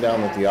parking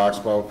down at the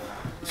Oxbow.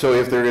 So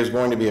if there is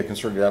going to be a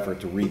concerted effort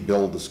to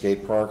rebuild the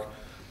skate park,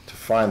 to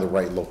find the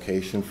right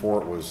location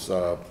for it was,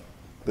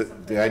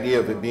 the idea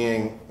of it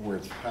being where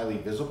it's highly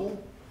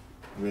visible,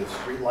 with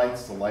street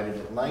lights to light it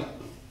at night.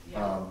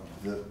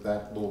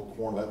 That little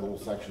corner, that little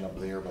section up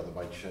there by the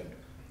bike shed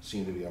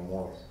seemed to be a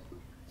more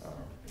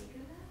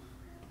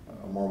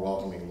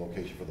welcoming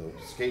location for the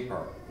skate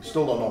park. We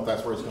still don't know if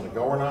that's where it's going to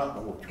go or not,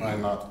 but we're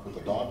trying not to put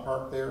the dog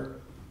park there.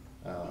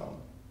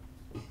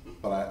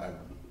 but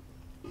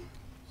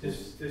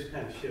This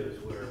kind of shows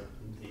where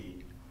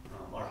the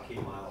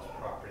arcade miles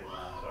property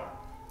lines are.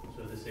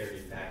 So this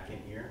area back in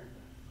here,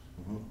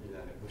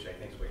 which I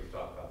think is what you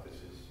talk about. This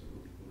is,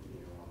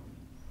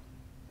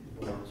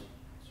 Warren's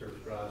service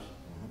garage.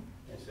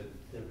 And so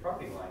the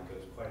property line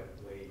goes quite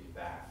a ways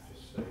back,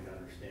 just so you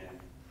understand.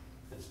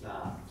 It's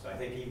not. So I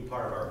think even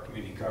part of our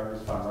community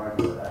gardens, if I'm right,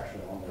 we're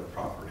actually on their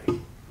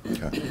property.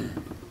 Okay.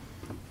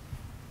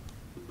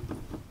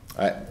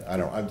 I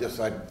don't,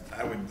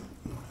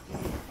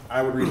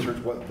 I would research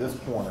what this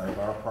corner of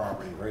our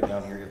property, right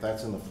down here, if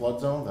that's in the flood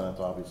zone, then it's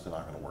obviously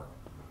not gonna work.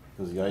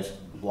 Because the ice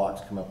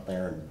blocks come up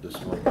there and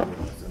destroy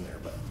everything that's in there,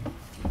 but.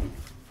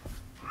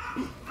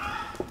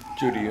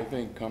 Judy, you have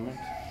any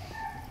comments?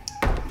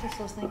 Just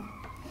listening.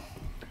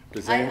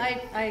 Does I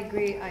any-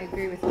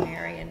 agree with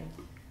Mary and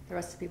the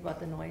rest of the people at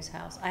the Noise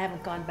House. I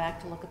haven't gone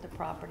back to look at the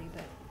property,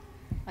 but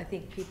I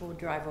think people would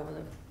drive over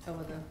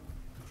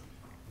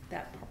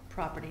that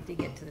property to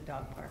get to the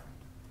dog park.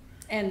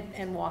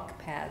 And walk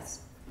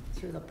paths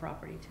through the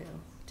property too,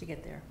 to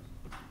get there.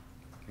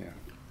 Yeah.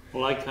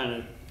 Well, I kind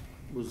of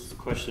was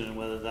questioning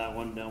whether that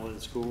one down with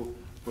the school,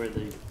 where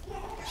the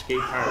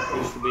skate park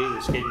used to be,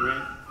 the skating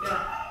rink.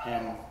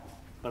 Yeah.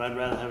 But I'd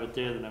rather have it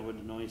there than I would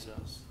the Noise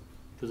House.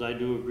 Because I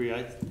do agree,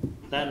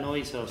 that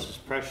Noise House is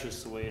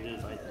precious the way it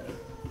is, I think.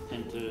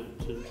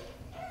 And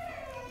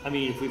I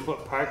mean, if we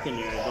put parking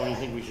there, I don't even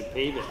think we should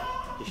pave it.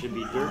 It should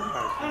be dirt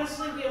parking.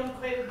 Honestly, we own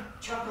quite a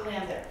chunk of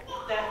land there.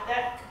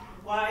 That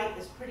Y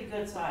is pretty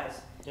good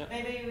size. Yep.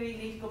 Maybe we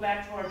need to go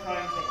back to our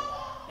drawing table.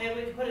 Maybe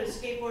we could put a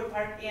skateboard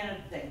park and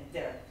a thing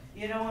there.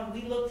 You know, when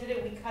we looked at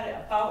it, we cut it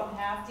about in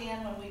half,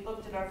 Dan, when we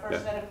looked at our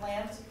first set of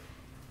plans.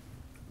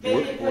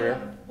 Maybe it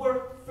could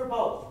work for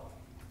both.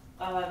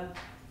 The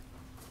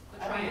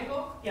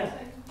triangle? Yeah.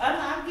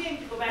 I'm game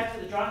to go back to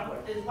the drawing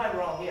board. This is why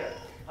we're all here.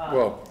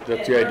 Well,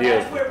 that's the idea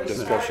That's where of we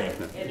discussion.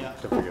 started. And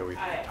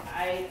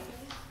Yeah.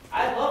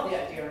 I love the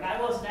idea, and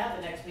I wasn't at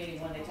the next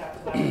meeting when they talked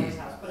about Noise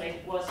House, but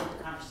it was in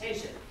the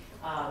conversation.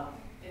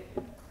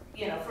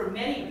 You know, for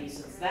many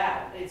reasons,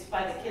 that it's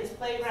by the kids'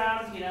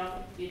 playground. You know,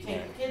 you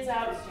take the kids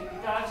out, you take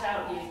your dogs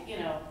out. You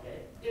know,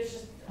 there's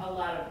just a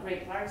lot of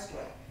great parts to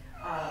it.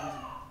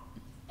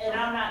 And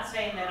I'm not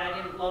saying that I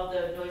didn't love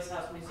the Noise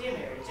House Museum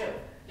area too.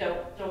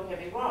 Don't get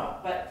me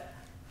wrong, but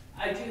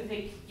I do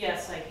think,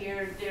 yes, I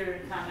hear their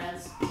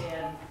comments,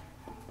 and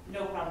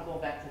no problem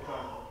going back to the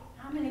drawing board.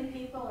 How many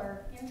people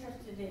are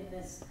interested in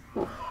this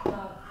dog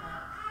park?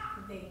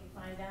 Did they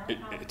find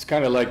out? It's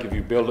kind of like if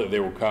you build it, they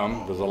will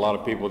come. There's a lot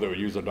of people that would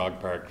use a dog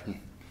park.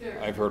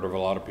 I've heard of a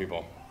lot of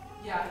people.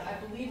 Yeah,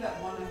 I believe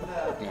that one of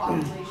the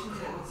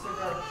populations it would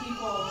serve are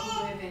people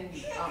who live in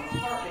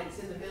apartments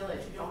in the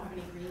village who don't have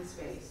any green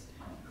space,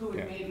 who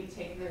would maybe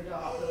take their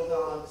little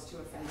dogs to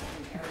a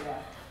fenced-in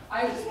area.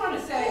 I just want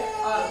to say,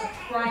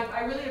 Brian,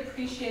 I really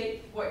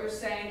appreciate what you're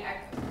saying,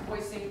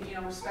 voicing,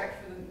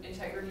 respect for the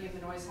integrity of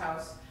the Noise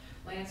House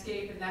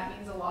landscape, and that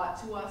means a lot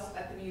to us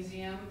at the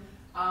museum.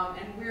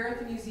 And we're at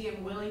the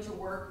museum willing to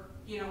work,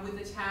 with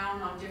the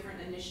town on different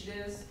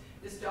initiatives.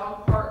 This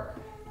dog park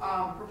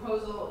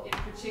proposal in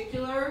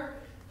particular,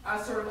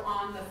 sort of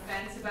on the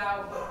fence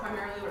about, but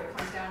primarily what it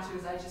comes down to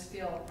is I just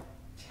feel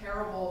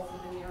terrible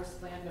for the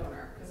nearest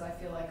landowner, because I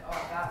feel like,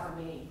 oh, that were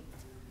me.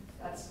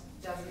 That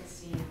doesn't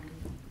seem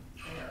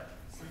fair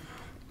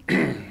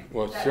somehow.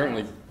 Well,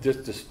 certainly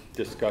this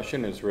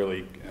discussion is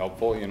really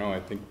helpful. I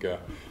think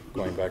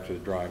going back to the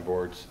drawing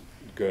board's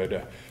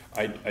good.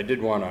 I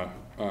did want to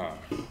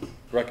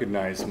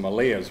recognize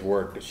Malia's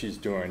work that she's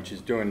doing.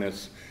 She's doing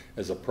this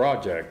as a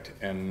project,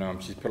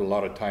 and she's put a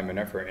lot of time and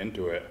effort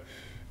into it.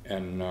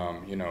 And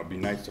it'd be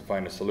nice to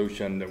find a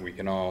solution that we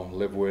can all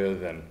live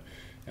with,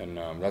 and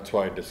that's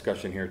why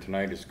discussion here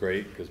tonight is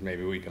great, because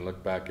maybe we can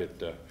look back at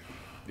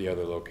the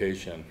other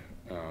location.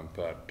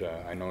 But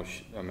I know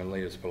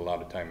Malia's put a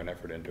lot of time and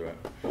effort into it.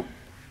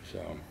 So.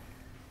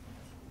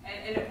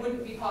 And it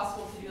wouldn't be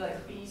possible to do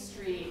like B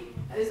Street.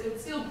 It would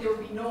still, there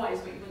would be noise,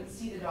 but you wouldn't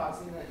see the dogs,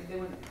 and there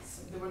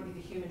wouldn't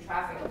be the human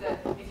traffic.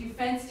 If you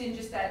fenced in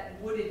just that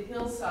wooded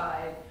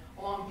hillside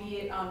along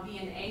B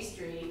and A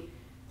Street,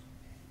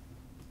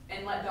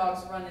 and let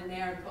dogs run in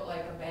there and put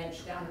like a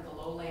bench down at the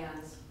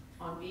lowlands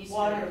on B Street.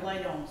 Water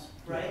light owns,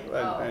 right?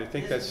 I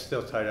think that's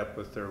still tied up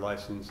with their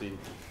licensing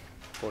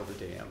for the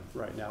dam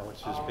right now,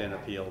 which has been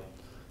appealed.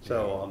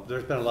 So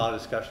there's been a lot of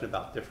discussion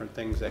about different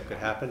things that could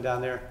happen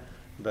down there,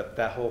 but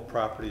that whole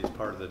property is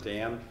part of the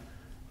dam,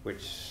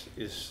 which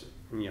is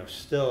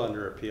still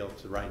under appeal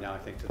to right now, I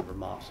think, to the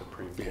Vermont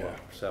Supreme Court.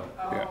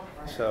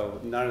 So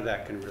none of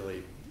that can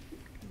really,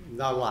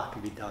 not a lot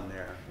can be done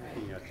there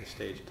at this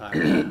stage of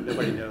time.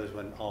 Nobody knows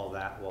when all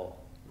that will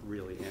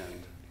really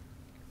end.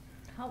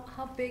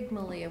 How big,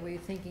 Malia, were you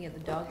thinking of the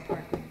dog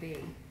park would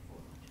be?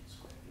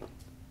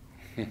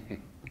 400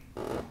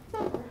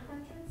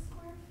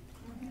 square?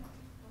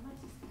 How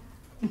much is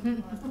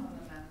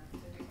that?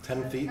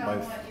 10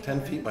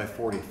 feet by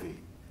 40 feet.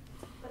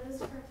 But this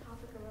is for a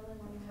topic a really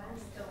long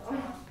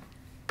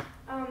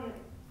time.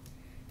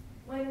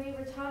 When we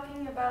were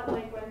talking about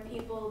when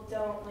people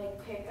don't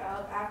pick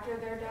up after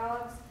their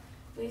dogs,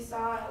 we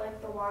saw at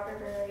like the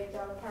Waterbury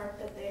Dog Park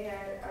that they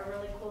had a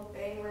really cool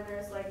thing where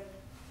there's like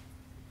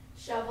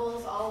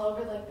shovels all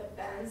over like the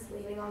fence,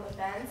 leaning on the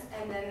fence,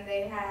 and then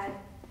they had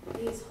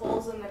these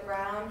holes in the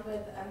ground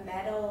with a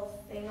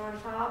metal thing on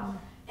top.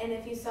 And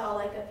if you saw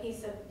like a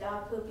piece of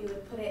dog poop, you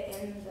would put it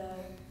in the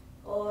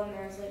hole, and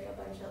there's like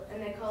a bunch of,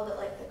 and they called it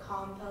like the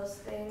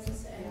compost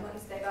things. And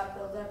once they got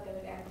filled up, they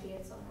would empty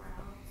it somewhere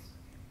else.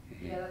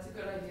 Yeah, that's a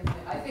good idea.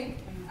 I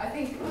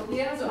think,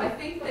 yeah, so I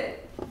think that,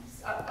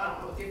 I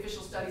don't know what the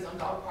official studies on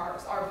dog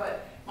parks are,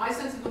 but my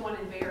sense of the one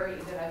in Barry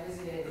that I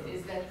visited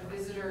is that the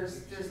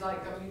visitors, there's like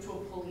a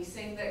mutual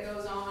policing that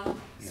goes on.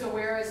 So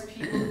whereas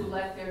people who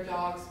let their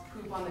dogs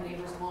poop on the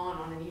neighbor's lawn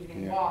on an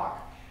evening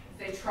walk,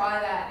 if they try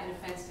that in a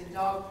fenced-in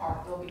dog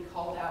park, they'll be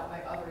called out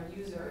by other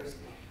users.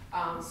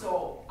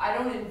 So I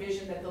don't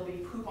envision that there'll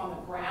be poop on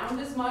the ground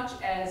as much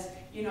as,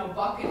 you know,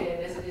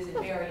 bucketed as it is in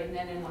Barry, and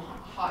then in the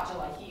hot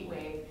July heat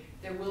wave,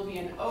 there will be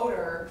an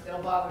odor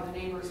that'll bother the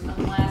neighbors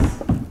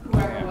unless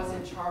whoever was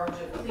in charge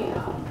of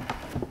cleanup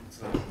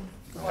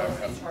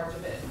was in charge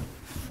of it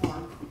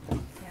more.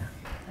 Yeah,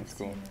 I've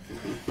seen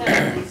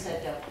That's what he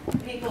said, though.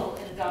 People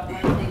in a dog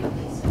park, they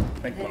police it.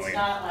 Thank you, It's Lynn.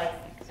 not like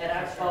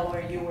at Expo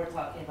where you were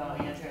talking about,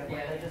 Andrea,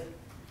 where they just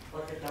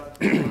let the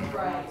dog.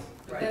 Right,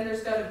 but then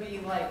there's gotta be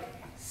like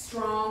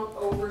strong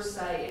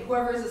oversight.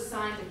 Whoever is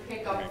assigned to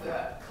pick up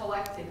the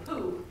collected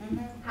poop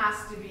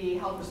has to be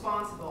held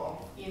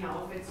responsible. You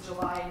know, if it's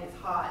July and it's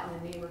hot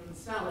and the neighbor can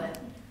smell it,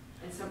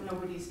 and so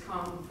nobody's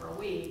come for a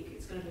week,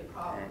 it's gonna be a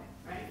problem,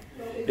 right?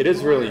 It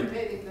is really-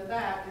 Relating to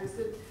that is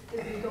the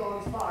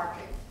dog's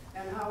barking,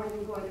 and how are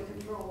you going to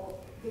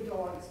control the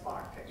dog's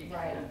barking?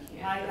 Right.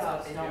 My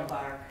dogs don't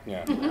bark.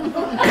 Yeah.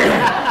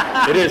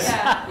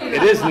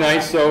 It is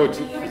nice though,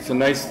 it's a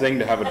nice thing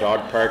to have a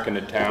dog park in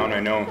the town. I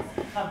know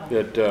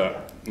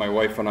that my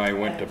wife and I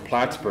went to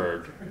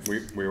Plattsburgh.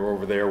 We were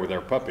over there with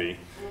our puppy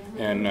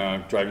and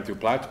driving through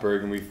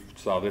Plattsburgh, and we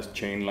saw this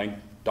chain link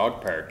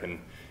dog park, and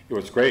it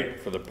was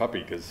great for the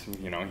puppy because,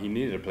 you know, he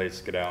needed a place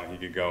to get out and he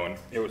could go, and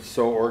it was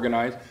so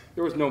organized.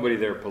 There was nobody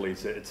there to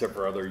police it except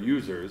for other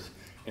users,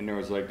 and there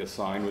was like the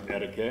sign with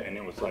etiquette, and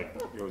it was like,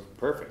 it was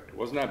perfect. It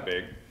wasn't that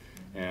big,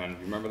 and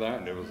you remember that?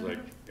 And it was like,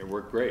 it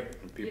worked great,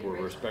 and people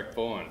were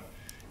respectful, and,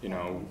 you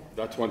know,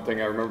 that's one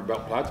thing I remember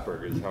about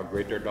Plattsburgh is how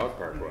great their dog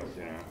park was,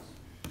 you know.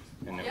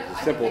 And it was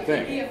a simple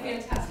thing. Yeah, I think it could be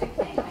a fantastic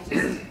thing. I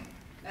just,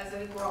 as I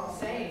think we're all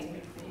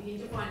saying, you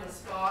need to find a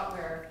spot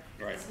where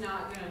it's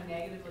not gonna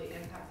negatively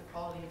impact the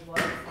quality of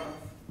life of.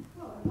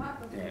 Well, I'm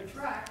not going to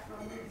detract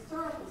from the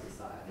historical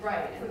society.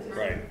 Right. Which is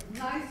a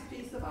nice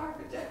piece of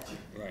architecture.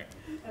 Right.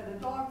 And the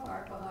dog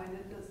park behind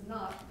it does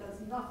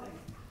nothing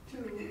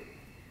to,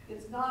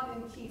 it's not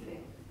in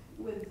keeping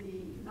with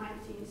the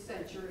 19th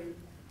century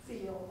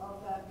feel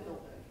of that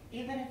building.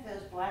 Even if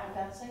there's black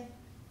fencing?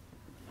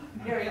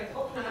 Here you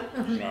go.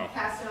 No.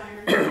 Cast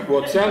iron.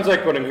 Well, it sounds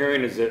like what I'm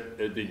hearing is that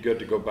it'd be good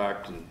to go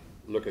back and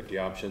look at the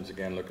options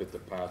again, look at the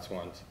past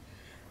ones.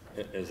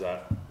 Does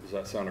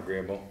that sound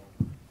agreeable?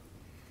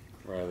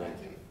 Rather than,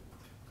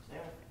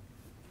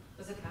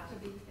 Does it have to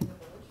be in the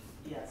village?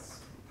 Yes.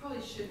 Probably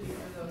should be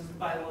for those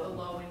By the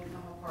law.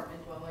 low-income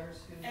apartment dwellers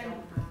who And,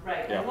 don't have.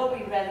 right, Yeah. and what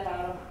we read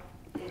about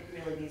them, it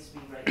really needs to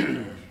be right in the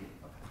village.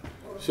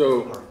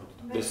 so,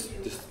 this,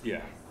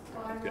 yeah.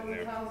 Find Getting those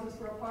there. houses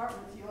for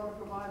apartments, you ought to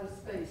provide a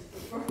space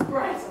for.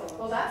 Right,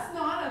 well, that's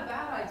not a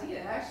bad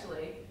idea,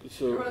 actually.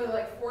 So, There are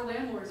like 4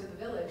 landlords in the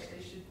village,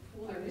 they should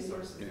pool their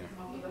resources and Yeah.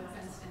 come up with a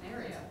fenced-in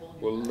area.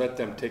 we'll let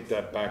them take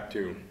that back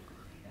to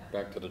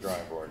the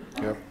drawing board.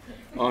 Yep.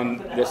 On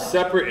the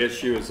separate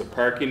issue is a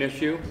parking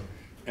issue,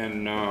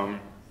 and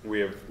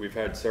we've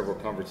had several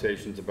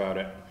conversations about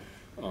it.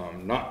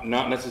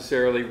 Not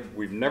necessarily,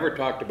 we've never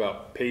talked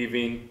about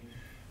paving.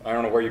 I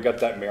don't know where you got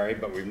that, Mary,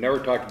 but we've never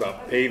talked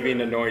about paving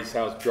the Noyes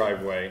House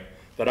driveway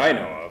that I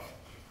know of.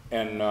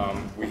 And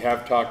we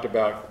have talked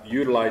about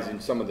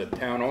utilizing some of the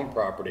town-owned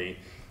property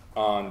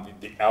on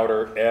the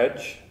outer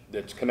edge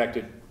that's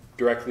connected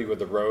directly with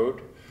the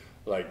road.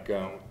 Like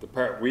the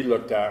part we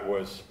looked at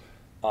was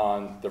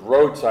on the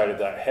road side of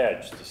that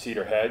hedge, the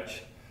cedar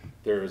hedge.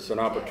 There's an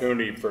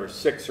opportunity for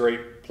 6 or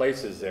 8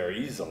 places there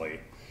easily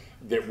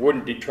that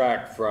wouldn't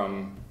detract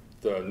from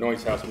the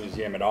Noyes House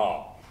Museum at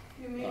all.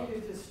 You mean to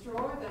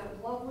destroy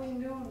that lovely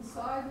new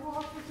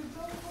sidewalk with the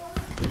dog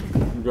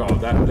park? No,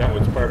 that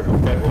was part of a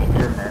federal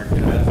earmark.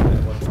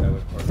 That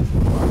was part of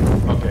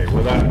the Okay,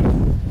 well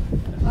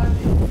I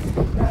mean,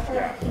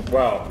 yeah,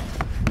 well,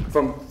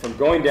 from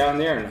going down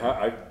there, and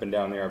I've been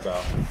down there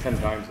about 10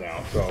 times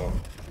now, so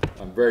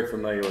I'm very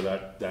familiar with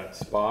that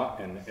spot,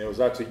 and it was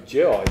actually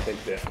Jill, I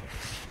think, that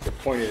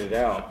pointed it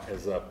out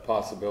as a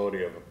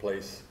possibility of a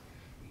place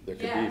that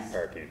could be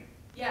parking.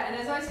 Yeah, and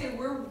as I say,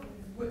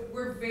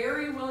 we're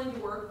very willing to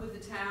work with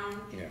the town,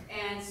 Yeah.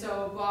 and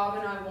so Bob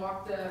and I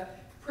walked the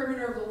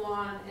perimeter of the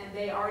lawn, and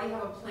they already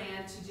have a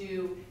plan to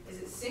do, is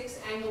it 6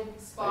 angled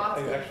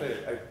spots? I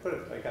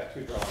got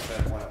 2 drawings,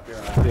 I have one up here,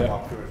 and I can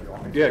walk through it if you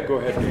want me to. Yeah, go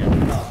ahead,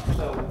 Dan.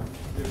 So,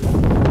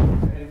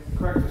 and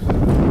correct me if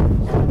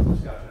I'm wrong,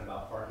 discussion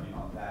about parking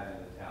on that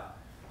end of the town.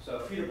 So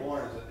Peter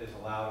Bourne has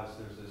allowed us,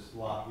 there's this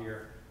lot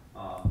here,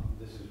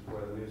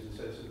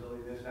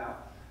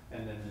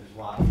 and then there's a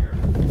lot here.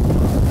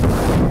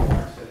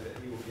 Mark said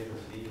that he will give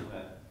us an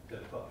easement to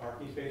put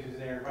parking spaces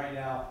there. Right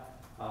now,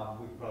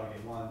 we can probably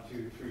get 1,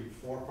 2, 3,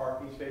 4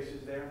 parking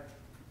spaces there.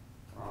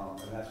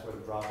 And that's where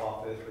the drop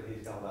off is, but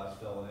he's gonna let us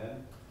fill it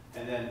in.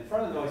 And then in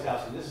front of the noise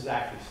house, and this is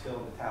actually still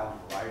in the town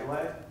right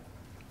away,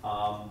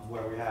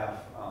 where we have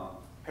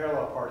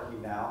parallel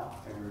parking now,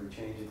 and we're gonna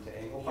change it to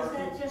angle Is parking.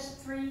 that just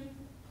 3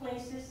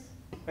 places?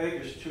 I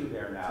think there's 2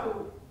 there now.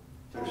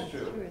 There's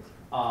 2.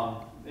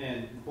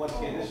 And once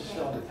again, this is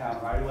still in the town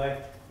right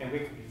away, and we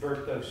could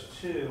convert those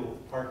 2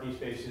 parking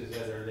spaces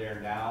that are there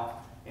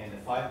now into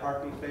 5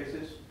 parking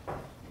spaces.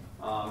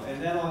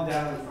 And then on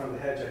down in front of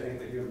the hedge, I think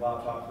that you and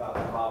Bob talked about,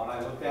 and Bob and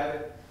I looked at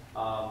it.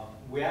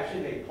 We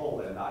actually made pull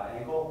in, not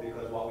angle,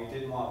 because what we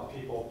didn't want was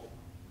people,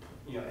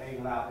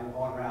 angling out and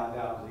going around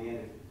down to the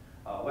end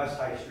of West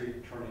High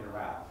Street, turning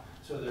around.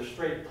 So there's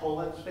straight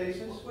pull-in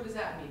spaces. What does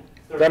that mean?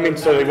 That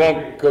means so they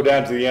won't go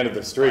down to the end of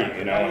the street,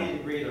 you know? 90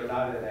 degree, they're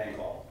not at an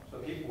angle. So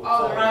people will.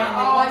 Oh, pull right, in.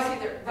 oh, I see,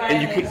 they're.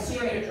 And you Right, could- see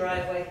your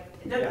driveway.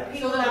 The Yeah.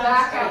 people So they're down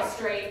back the out street.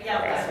 straight.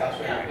 Yeah, That's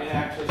yeah. right. And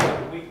actually,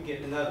 so we can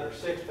get another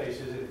 6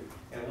 spaces,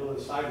 and a little of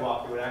the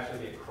sidewalk, there would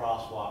actually be a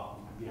crosswalk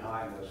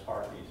behind those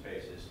parking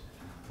spaces.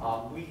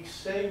 We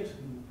saved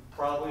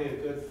probably a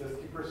good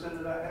 50%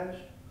 of that hedge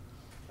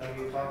that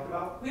we talked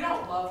about. We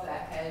don't love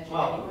that hedge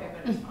Well, anyway,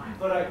 but it's fine.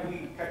 But I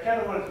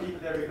kind of wanted to keep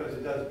it there because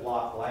it does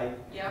block light,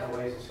 Yep.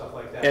 noise and stuff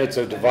like that. And it's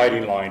a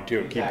dividing line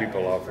too, keep Exactly,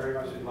 people off. it's very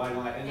much a dividing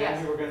line. And Yes.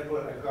 then we were gonna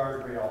put a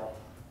guardrail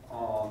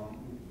on,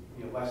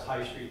 West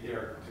High Street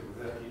there to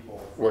prevent people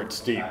from Where it's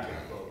steep. backing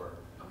over.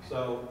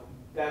 So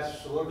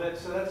that's a little bit,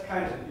 so that's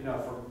kind of,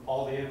 from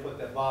all the input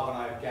that Bob and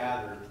I have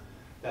gathered,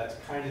 that's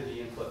kind of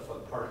the input for the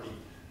parking.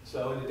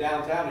 So in the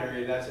downtown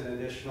area, that's an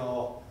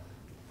additional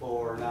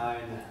 4,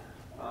 9,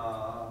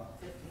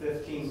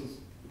 15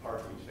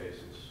 parking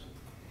spaces.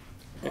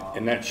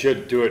 And that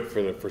should do it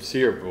for the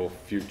foreseeable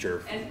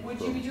future. And would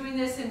you be doing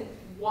this in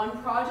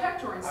one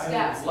project or in I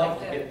steps would like love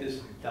to this? get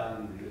this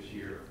done this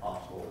year if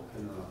possible,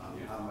 depending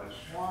on how much.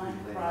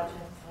 One we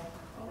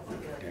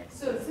project.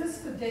 So is this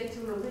the date to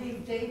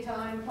relieve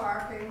daytime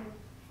parking?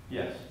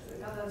 Yes.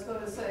 I was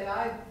going to say,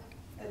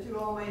 as you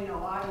all may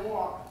know, I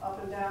walk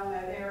up and down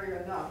that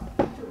area enough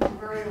to be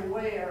very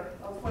aware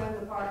of when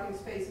the parking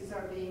spaces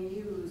are being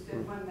used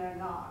and when they're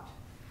not.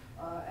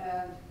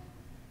 And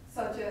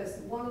such as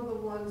one of the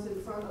ones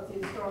in front of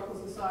the Historical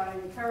Society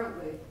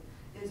currently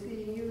is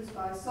being used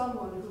by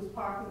someone who's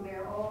parking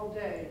there all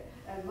day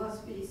and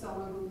must be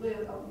someone who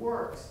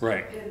works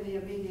Right. in the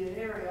immediate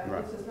area.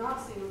 Right. It does not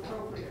seem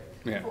appropriate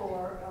Yeah.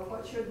 for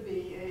what should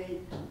be a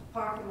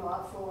parking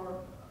lot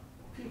for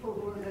people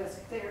who are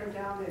just there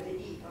down there to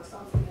eat or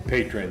something.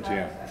 Patrons,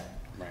 yeah.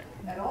 Right.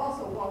 And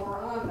also, while we're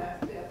on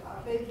that bit,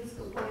 I've made this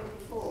complaint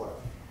before,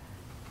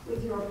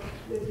 with your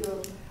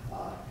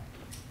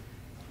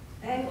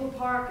angled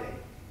parking,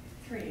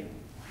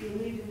 you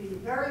need to be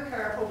very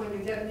careful when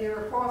you get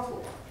near a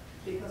crosswalk,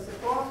 because the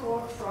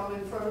crosswalk from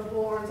in front of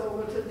Bourne's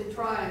over to the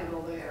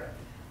triangle there,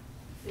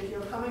 if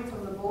you're coming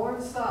from the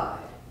Bourne side,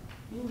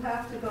 you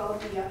have to go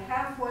be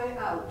halfway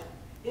out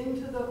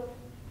into the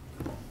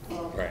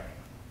Right.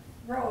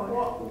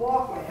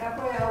 walkway,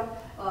 halfway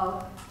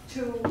out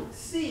to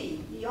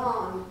see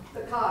beyond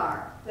the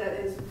car that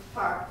is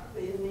parked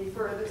in the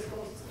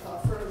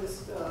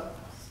furthest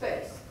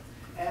space.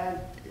 And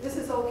this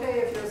is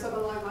okay if you're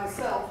someone like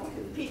myself, you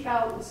can peek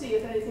out and see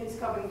if anything's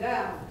coming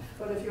down.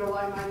 But if you're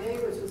like my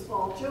neighbors with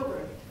small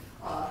children,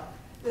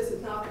 this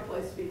is not the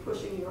place to be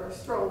pushing your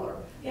stroller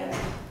and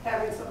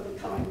having somebody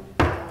coming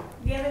down.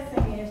 The other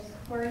thing is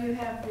where you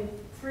have the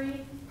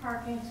 3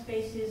 parking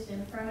spaces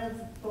in front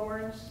of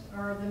Bourne's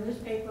or the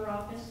newspaper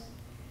office.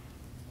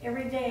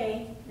 Every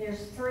day,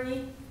 there's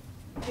 3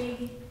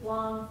 big,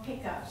 long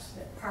pickups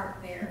that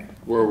park there.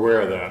 We're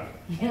aware of that.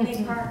 And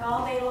they park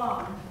all day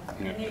long.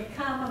 Yeah. And they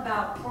come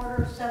about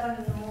 6:45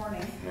 in the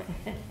morning.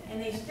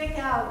 And they stick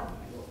out.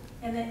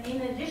 And then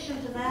in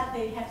addition to that,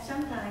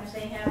 sometimes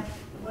they have,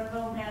 one of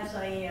them has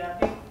a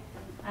big,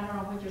 I don't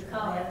know what you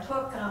call it,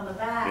 hook on the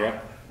back. Yeah.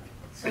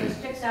 So it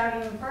sticks out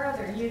even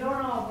further. You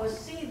don't always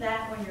see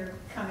that when you're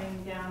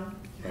coming down,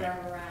 drive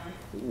around.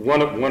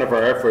 One of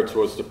our efforts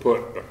was to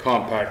put a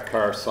compact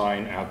car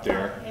sign out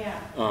there.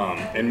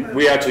 Yeah. And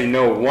we actually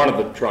know one of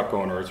the truck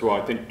owners, well,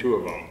 I think 2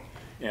 of them,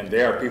 and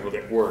they are people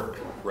that work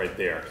right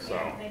there, so.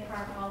 Yeah, they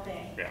park all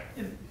day. Yeah,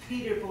 And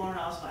Peter Bourne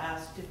also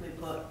asked if we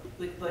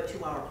could put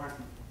 2-hour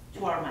parking,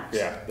 2-hour max.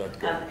 yeah, that's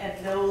good.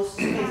 And those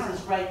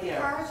spaces right there.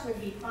 Cars would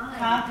be fine.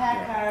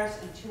 Compact cars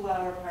and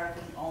 2-hour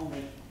parking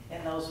only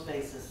in those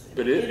spaces.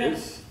 But You it know,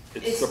 is,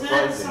 it's It's not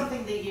surprising.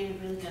 something that you're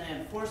really gonna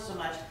enforce so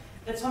much,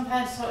 but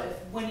sometimes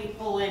when you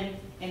pull in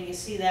and you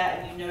see that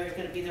and you know you're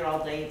gonna be there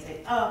all day and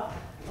say, oh,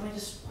 let me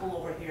just pull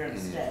over here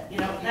instead.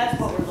 That's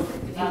what we're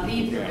looking If for. you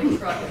leave your big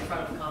truck in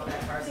front of a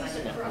compact car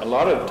sign, A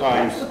lot of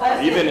times,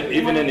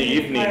 even in the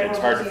evening, it's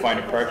hard to find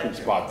a parking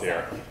spot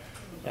there.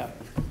 Yeah.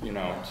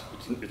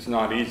 It's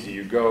not easy.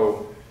 You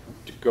go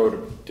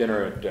to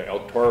dinner at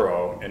El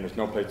Toro and there's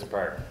no place to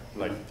park.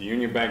 Like the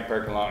Union Bank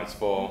parking lot is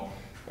full,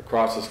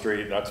 Across the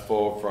street, that's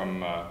full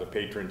from the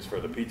patrons for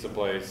the pizza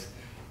place,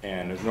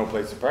 and there's no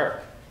place to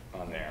park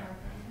on there.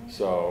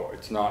 So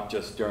it's not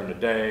just during the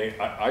day.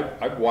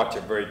 I watch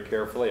it very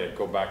carefully. I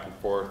go back and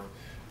forth.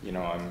 You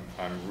know,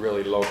 I'm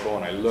really local,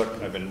 and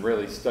I've been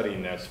really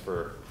studying this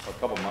for a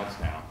couple months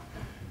now.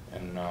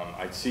 And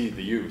I see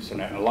the use,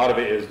 and a lot of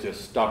it is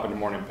just stop in the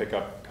morning, pick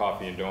up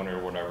coffee and donut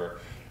or whatever,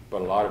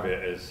 but a lot of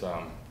it is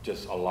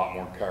just a lot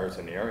more cars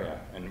in the area,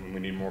 and we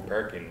need more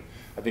parking.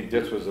 I think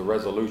this was a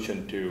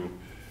resolution to,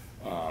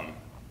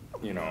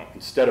 you know,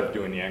 instead of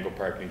doing the angle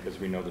parking, because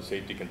we know the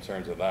safety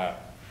concerns of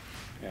that,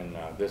 and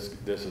this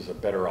is a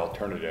better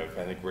alternative.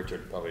 I think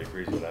Richard probably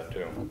agrees with that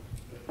too.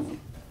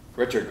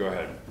 Richard, go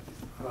ahead.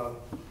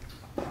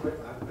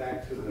 I'm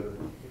back to the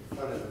in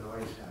front of the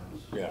noise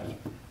house. Yeah.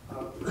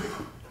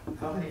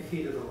 How many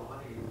feet of the lawn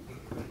do you think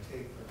it's going to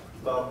take for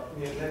that? Well, I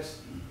mean,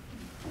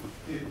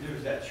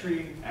 there's that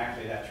tree,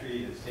 actually that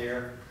tree is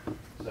there,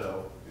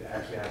 so it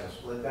actually has a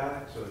split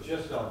down it, so it's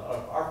just on,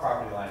 our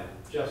property line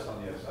is just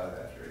on the other side of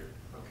that tree.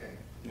 Okay.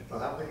 Well,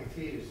 how many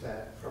feet is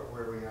that from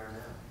where we are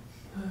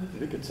now? I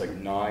think it's like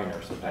 9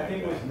 or something. I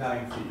think it was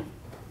 9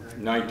 feet.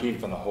 19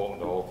 from the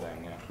whole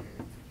thing, yeah.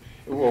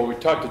 Well, we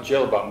talked to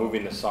Jill about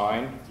moving the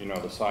sign, you know,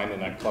 the sign in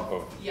that clump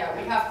of Yeah,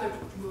 we have to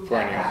move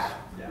that perennials. back.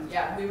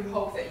 Yeah, we would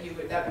hope that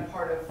that'd be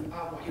part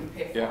of what you would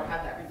pay for, Yeah.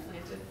 have that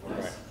replanted for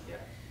us. Right. Yeah.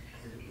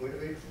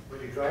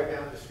 When you drive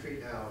down the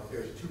street now, if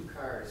there's 2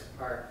 cars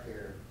parked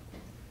there,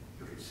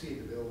 you can see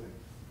the building.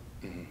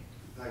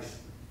 Mm-hmm. Nice.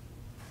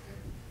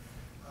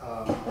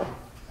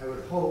 I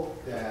would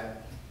hope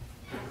that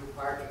the new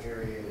parking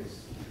area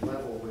is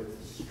level with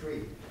the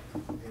street.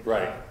 And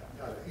Right.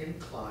 not an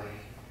incline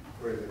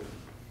where the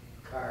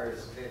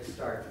cars then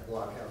start to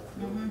block out the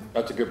building.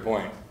 That's a good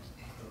point.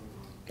 So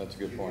That's a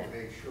good point. You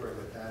can make sure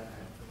that that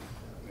happens.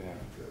 That would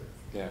be good.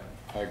 Yeah,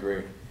 I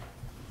agree.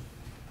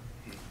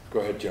 Go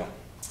ahead, Jill.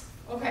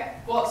 Okay,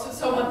 well,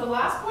 so the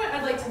last point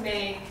I'd like to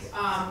make,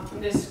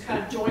 in this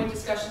kind of joint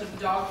discussion of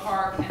the dog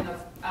park and the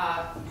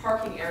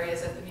parking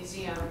areas at the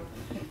museum,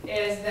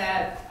 is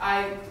that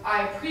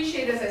I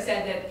appreciate, as I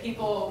said, that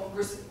people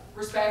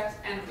respect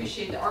and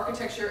appreciate the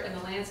architecture and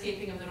the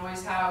landscaping of the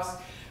Noise House.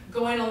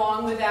 Going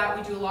along with that,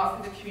 we do a lot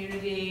for the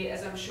community,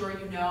 as I'm sure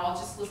you know. I'll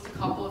just list a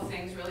couple of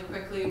things really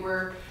quickly.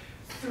 We're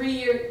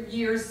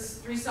 3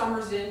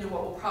 summers into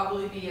what will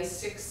probably be a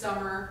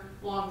 6-summer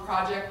long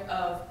project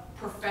of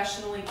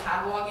professionally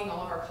cataloging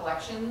all of our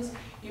collections.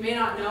 You may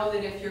not know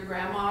that if your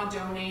grandma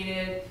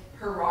donated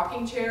her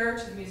rocking chair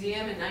to the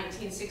museum in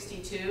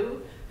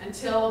 1962,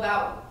 until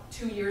about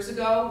 2 years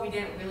ago, we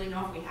didn't really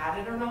know if we had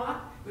it or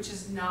not, which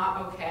is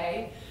not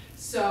okay.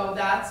 So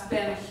that's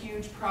been a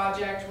huge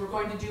project. We're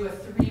going to do a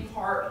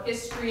 3-part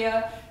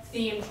Histria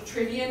themed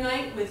trivia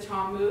night with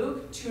Tom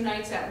Moog, 2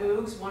 nights at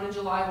Moog's, one in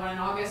July, one in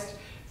August.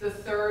 The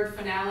 3rd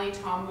finale,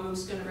 Tom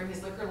Moog's going to bring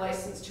his liquor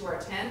license to our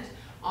tent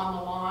on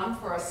the lawn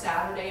for a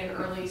Saturday in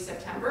early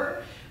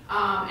September.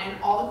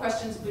 And all the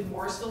questions will be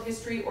Morrisville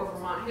history or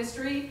Vermont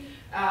history.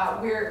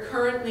 We're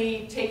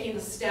currently taking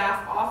the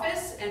staff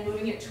office and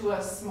moving it to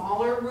a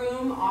smaller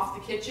room off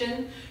the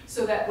kitchen,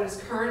 so that what is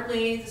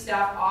currently the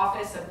staff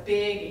office, a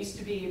big, it used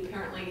to be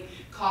apparently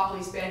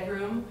Copley's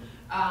bedroom,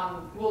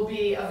 will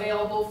be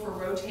available for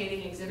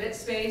rotating exhibit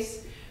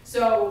space.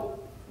 So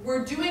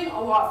we're doing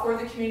a lot for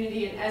the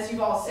community, and as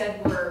you've all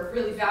said, we're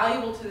really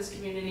valuable to this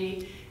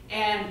community,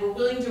 and we're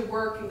willing to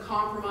work and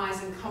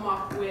compromise and come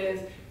up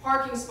with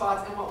parking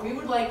spots, and what we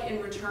would like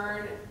in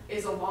return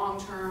is a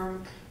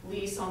long-term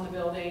lease on the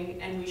building,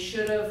 and we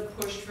should have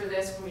pushed for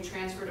this when we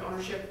transferred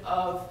ownership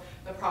of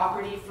the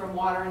property from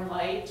Water and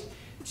Light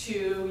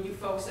to you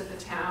folks at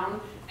the town,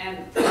 and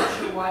I'm not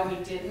sure why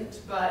we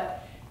didn't,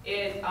 but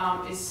it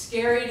is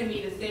scary to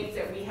me to think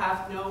that we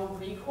have no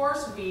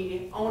recourse.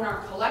 We own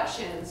our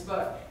collections,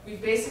 but we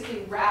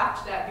basically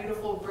wrapped that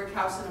beautiful brick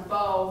house in a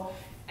bow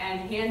and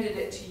handed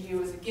it to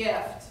you as a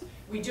gift.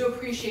 We do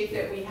appreciate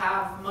that we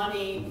have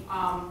money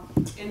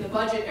in the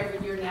budget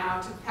every year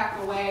now to peck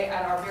away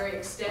at our very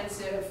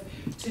extensive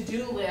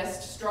to-do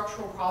list,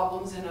 structural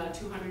problems in a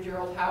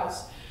 200-year-old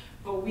house.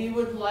 But we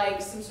would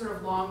like some sort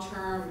of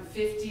long-term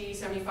 50,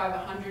 75,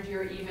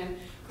 100-year even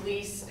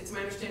lease. It's my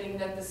understanding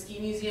that the ski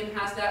museum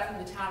has that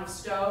from the town of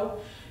Stowe.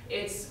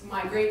 It's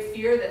my great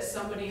fear that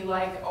somebody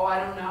like, oh, I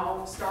don't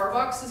know,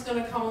 Starbucks is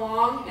going to come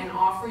along and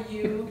offer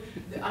you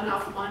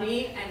enough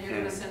money, and you're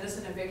going to send us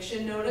an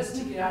eviction notice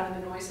to get out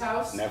of the Noise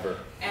House. Never.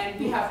 And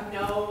we have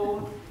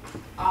no,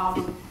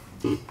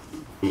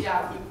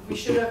 yeah, we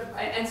should have,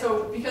 and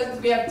so because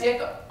we have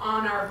Dick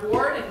on our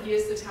board, and he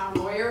is the town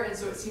lawyer, and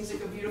so it seems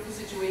like a beautiful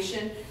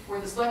situation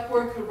where the select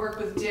board could work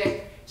with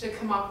Dick to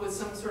come up with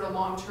some sort of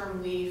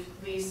long-term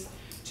lease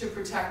to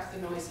protect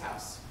the Noise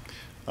House.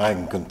 I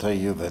can tell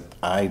you that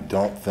I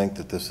don't think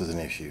that this is an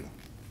issue.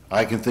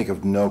 I can think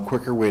of no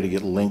quicker way to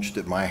get lynched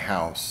at my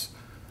house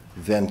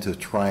than to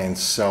try and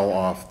sell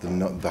off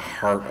the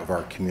heart of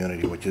our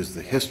community, which is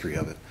the history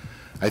of it.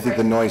 I think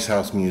the Noise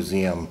House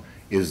Museum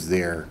is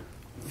there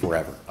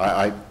forever.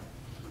 I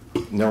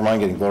never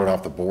mind getting voted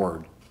off the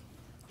board.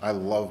 I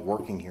love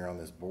working here on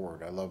this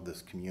board. I love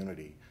this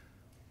community.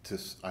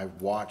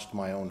 I've watched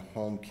my own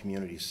home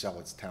community sell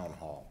its town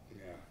hall.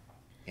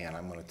 Yeah. And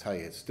I'm gonna tell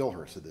you, it still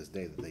hurts to this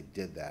day that they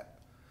did that,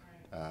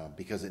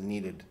 because it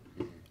needed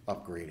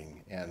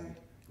upgrading. And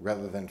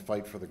rather than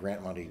fight for the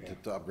grant money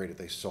to upgrade it,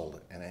 they sold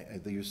it.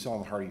 And you're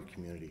selling the heart of your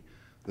community.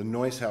 The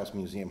Noise House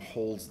Museum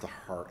holds the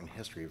heart and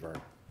history of our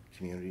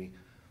community.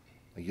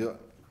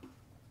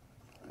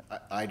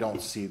 I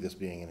don't see this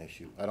being an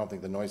issue. I don't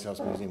think the Noise House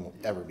Museum will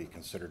ever be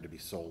considered to be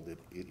sold.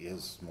 It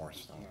is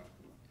Morristown.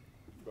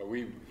 But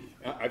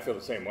I feel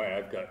the same way.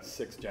 I've got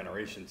 6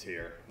 generations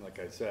here, like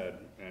I said,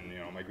 and you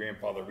know, my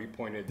grandfather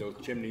repointed those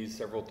chimneys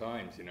several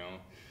times. You know,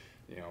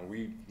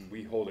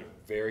 we hold it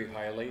very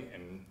highly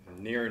and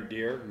near and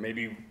dear.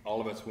 Maybe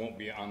all of us won't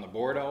be on the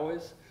board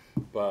always,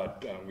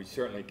 but we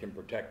certainly can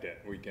protect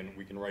it. We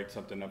can write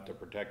something up to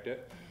protect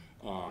it.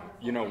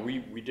 You know,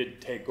 we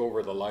did take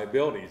over the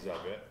liabilities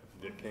of it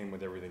that came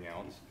with everything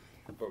else,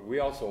 but we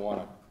also want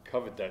to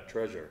covet that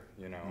treasure.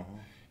 You know.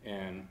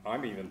 And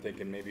I'm even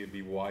thinking maybe it'd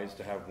be wise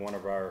to have one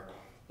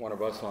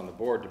of us on the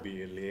board to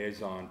be a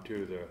liaison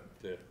to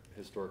the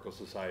Historical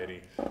Society,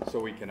 so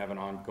we can have an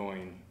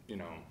ongoing, you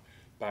know,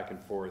 back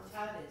and forth.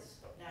 Todd is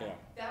now. Yeah.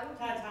 That would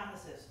Todd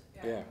Thomas is.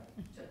 Yeah.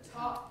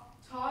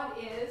 Todd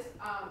is,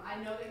 I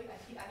know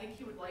that, I think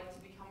he would like to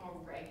become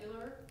a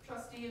regular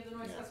trustee of the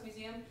Noise House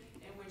Museum,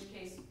 in which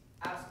case,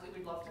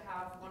 absolutely, we'd love to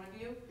have one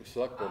of you. The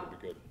select board would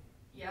be good.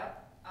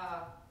 Yep.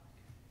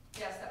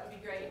 Yes, that would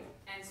be great.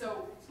 And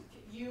so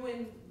you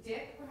and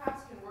Dick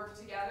perhaps can work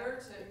together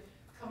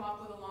to come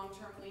up with a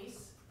long-term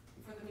lease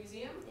for the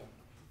museum? Yeah,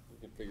 we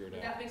can figure it out.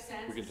 Would that make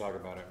sense? We can talk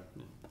about it.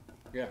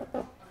 Yeah.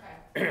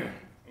 Okay.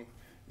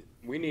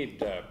 We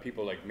need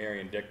people like Mary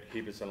and Dick to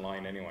keep us in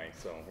line anyway,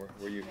 so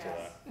we're used to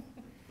that.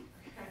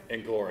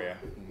 And Gloria.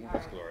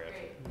 That's Gloria.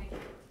 Great, thank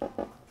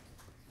you.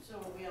 So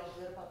are we all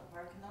good about the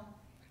parking though?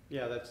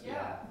 Yeah, that's,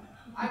 Yeah.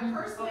 I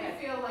personally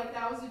feel like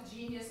that was a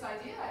genius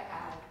idea I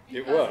had.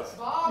 It was. Because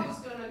Bob was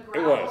gonna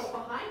gravel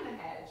behind the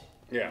hedge.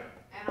 Yeah.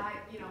 And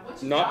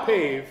once you not gravel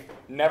pave,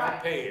 it, never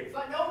right. pave.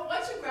 But no,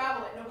 once you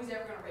gravel it, nobody's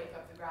ever gonna rake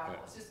up the gravel.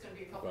 Right. It's just gonna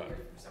be a couple Right. of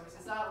years before somebody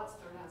says, oh, let's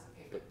throw down some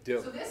pavement.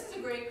 But So this is a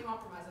great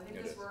compromise. I think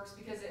It this is. works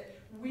because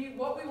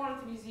what we want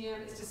at the museum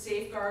is to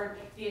safeguard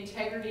the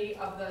integrity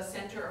of the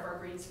center of our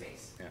green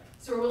space. Yeah.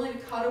 So we're willing to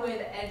cut away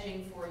the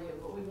edging for you,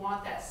 but we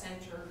want that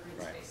center green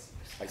Right. space.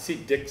 I see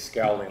Dick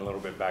scowling a little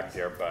bit back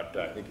there, but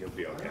I think he'll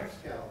be okay.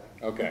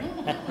 Okay.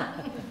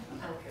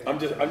 I'm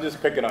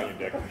just picking on you,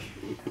 Dick.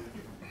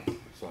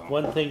 So.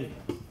 One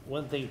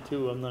thing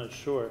too, I'm not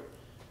sure,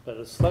 but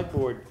a select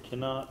board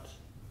cannot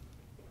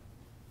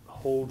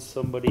hold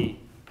somebody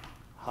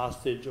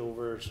hostage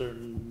over a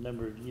certain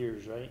number of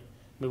years, right?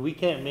 I mean, we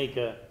can't make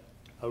a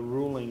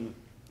ruling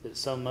that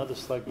some other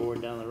select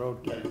board down the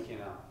road can.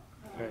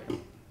 Right.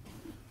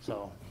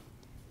 So,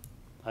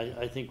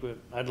 I think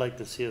I'd like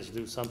to see us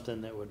do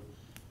something that would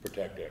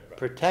Protect it. But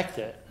protect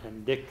it,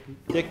 and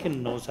Dick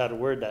knows how to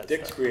word that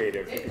Dick's stuff.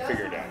 creative, he It can does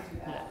figure it want out. to do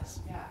that. Yes.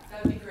 Yeah,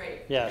 that would be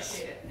great. Yes.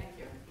 Appreciate it, thank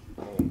you.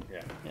 Oh,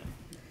 yeah.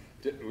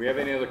 Do we have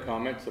any other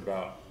comments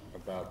about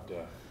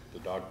the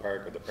dog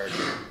park or the park?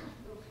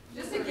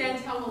 Just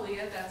again, tell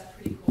Malia that's a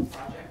pretty cool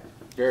project.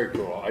 Very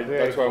cool.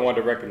 That's why I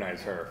wanted to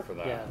recognize her for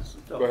that. Yes.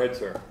 Go ahead,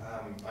 sir.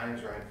 My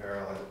name's Ryan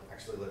Farrell. I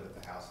actually live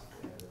at the house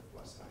at the end of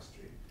West High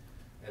Street.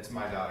 It's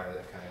my daughter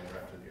that kind of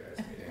interrupted you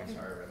guys' meeting. I'm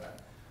sorry about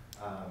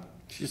that.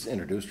 She just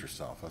introduced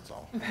herself, that's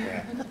all.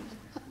 Yeah.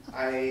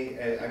 I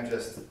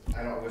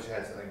wish I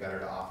had something better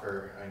to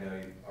offer. I know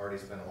you've already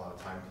spent a lot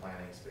of time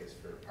planning space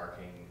for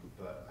parking,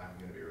 but I'm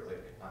gonna be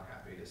really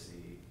unhappy to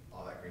see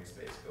all that green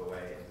space go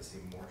away and to see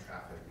more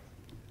traffic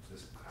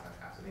just kind of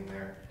happening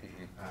there.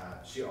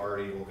 She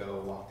already will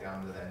go walk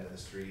down to the end of the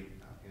street,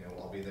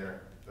 I'll be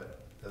there, but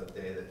the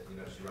day that,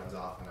 she runs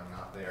off and I'm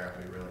not there,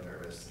 I'll be really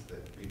nervous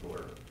that people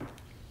are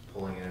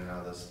pulling in and out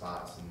of those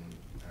spots and,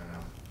 I don't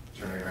know,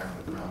 turning around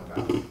at the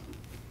roundabout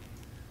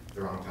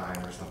the wrong time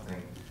or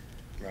something.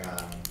 Right.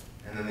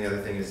 And then the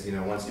other thing is,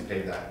 once you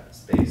pave that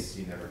space,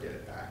 you never get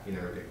it back. You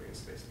never get green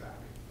space back.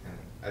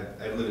 And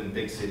I've lived in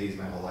big cities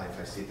my whole life.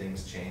 I see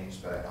things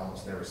change, but I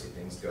almost never see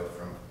things go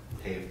from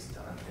paved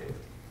to unpaved.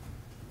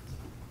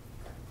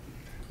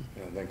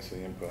 Yeah, thanks for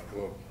the input.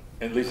 Well,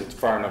 at least it's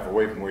far enough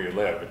away from where you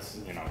live. It's,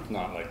 it's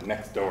not like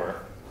next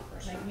door.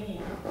 Like me.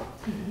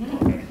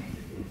 Okay.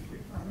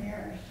 Or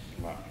Mary.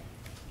 Wow.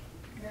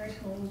 Mary's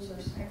gonna lose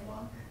her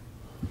sidewalk.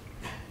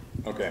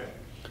 Okay.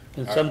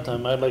 And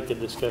sometime I'd like a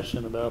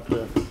discussion about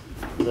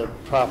the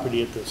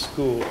property at the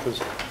school, because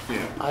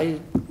I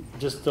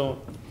just don't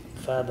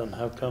fathom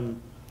how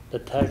come the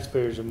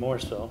taxpayers in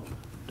Morrisville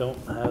don't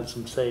have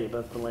some say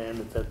about the land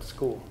that's at the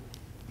school.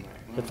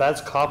 If that's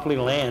Copley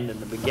land in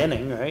the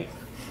beginning, right?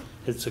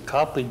 It's a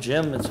Copley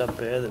gym that's up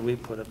there that we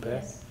put up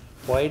there. Yes.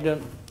 Why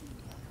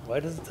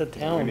doesn't the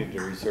town? We need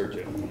to research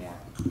it more.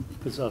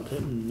 Because the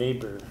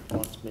neighbor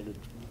wants me to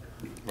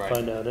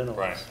find out anyways.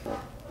 Right.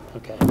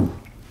 Okay.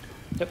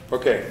 Yep.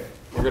 Okay,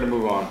 we're gonna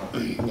move on.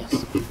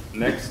 Yes.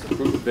 Next,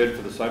 approve the bid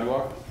for the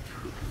sidewalk.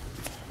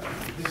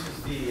 This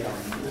is the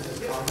this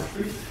is Congress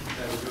Street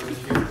that we're doing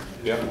this year.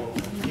 Yep. We'll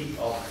keep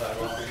all the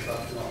sidewalk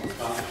construction on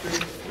Congress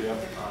Street. Yep.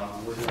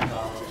 We're doing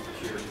Congress this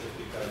year just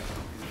because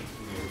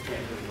we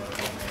can't do what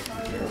we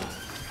want.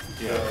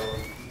 Yeah. So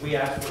we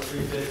asked for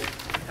 3 bids.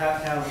 Pat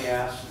County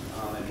asked,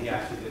 and he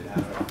actually didn't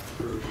have it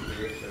approved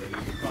here, so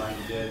he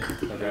finally did.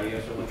 Okay. He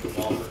also went to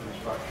Walter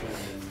Construction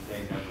and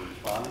they never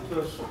responded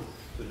to us.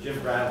 So Jim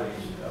Bradley's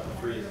of the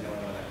 3 is the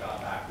only one that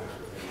got back to us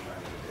with any kind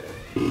of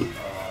bid.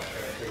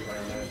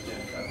 Everybody knows Jim,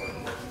 I've worked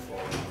with him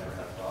before, we never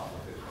had a problem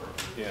with his work.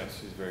 Yes,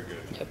 he's very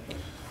good.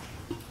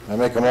 I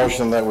make a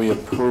motion that we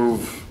approve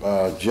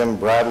Jim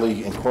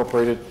Bradley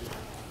Incorporated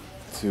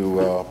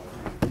to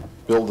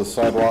build the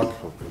sidewalk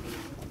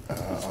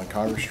on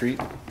Congress Street,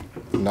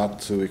 not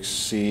to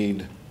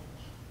exceed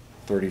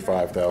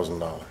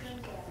 $35,000.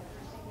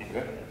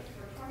 Okay.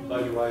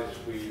 Budget-wise,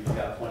 we've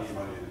got plenty of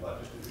money in the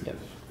budget to do this.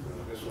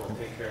 This will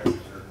take care of the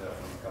reserve debt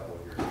from a couple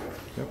of years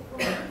ago.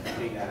 Yep.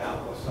 Clean that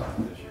out, we'll start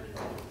this year's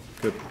budget.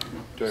 Good.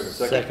 Do I have a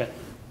second?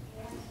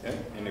 Okay.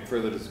 Any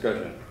further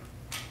discussion?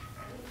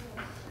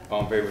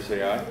 All in favor,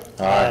 say aye.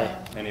 Aye.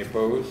 Any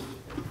opposed?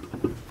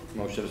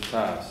 Motion is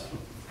passed.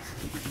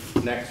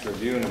 Next,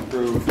 review and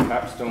approve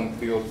Capstone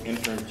Field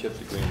internship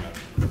agreement.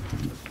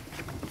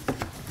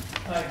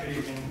 Hi, good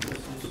evening. This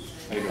is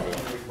How you doing?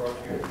 Henry Brook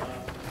here.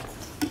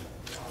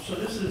 So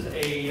this is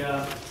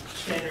a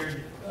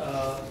standard,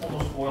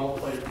 almost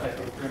boilerplate type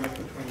of agreement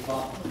between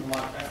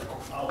Vermont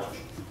Technical College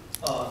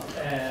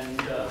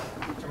and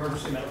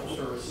emergency medical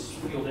service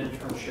field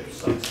internship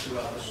sites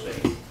throughout the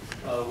state,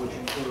 which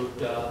include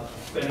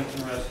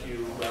Bennington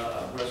Rescue,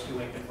 Rescue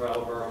Inc. in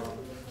Brattleboro,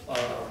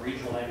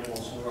 Regional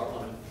Ambulance in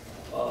Rutland,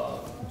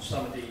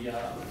 some of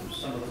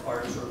the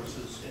fire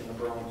services in the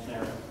Burlington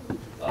area.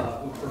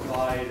 We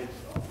provide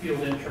field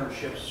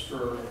internships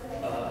for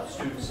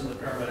students in the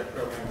paramedic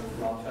program at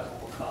Vermont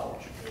Technical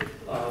College.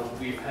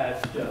 We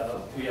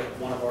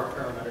have one of our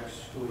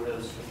paramedics who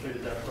has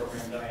completed that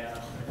program,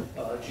 Diana.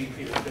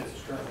 GP that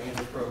is currently in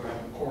the program.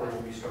 Corey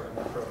will be starting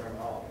the program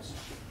in August.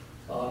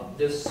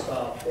 This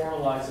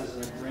formalizes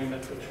an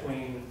agreement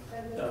between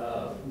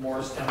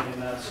Morristown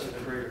EMS and the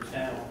greater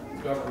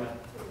town government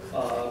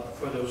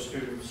for those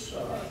students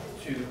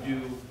to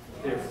do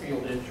their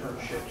field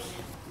internships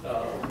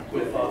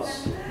with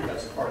us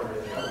as part of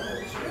their clinical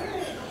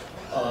experience.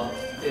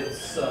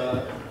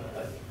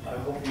 I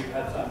hope you've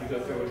had time to go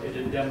through it. It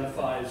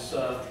indemnifies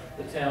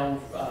the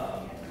town.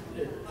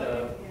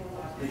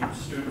 The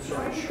students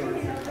are insured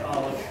through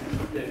college.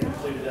 They've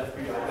completed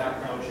FBI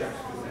background checks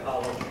through the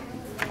college.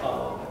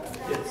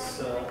 It's,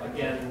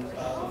 again,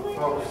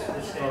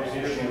 the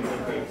standard issue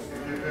that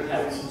we've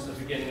had since the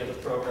beginning of the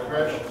program.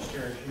 The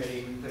steering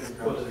committee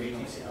for the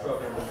VTC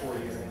program before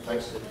you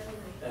existed.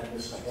 And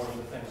this is one of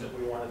the things that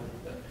we wanted.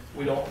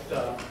 We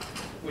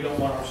don't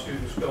want our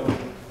students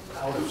going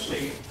out of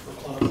state for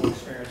clinical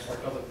experience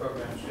like other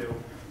programs do.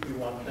 We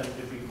want to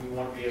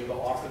be able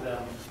to offer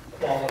them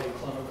quality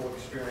clinical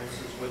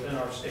experiences within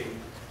our state,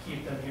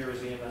 keep them here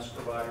as EMS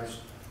providers,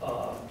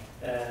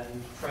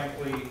 and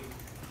frankly,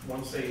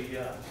 once they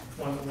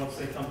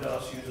come to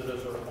us, use it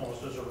as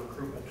almost as a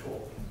recruitment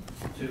tool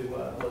to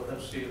let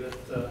them see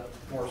that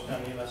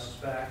Morristown EMS is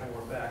back and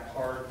we're back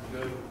hard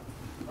and good.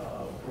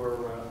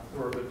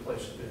 We're a good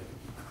place to be.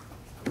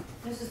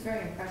 This is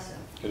very impressive.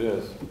 It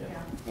is. Yeah.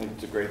 I think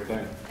it's a great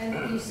thing.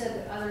 And you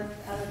said that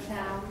other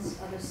towns,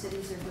 other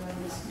cities are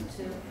doing this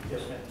too?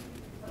 Yes, ma'am.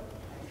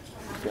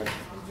 Okay.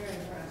 I'm very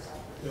impressed.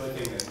 The only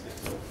thing that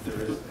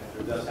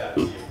there does have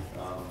to be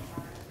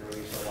a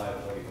release of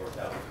liability worked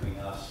out between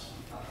us,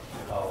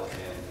 the college,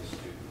 and the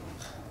student.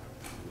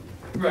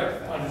 Right,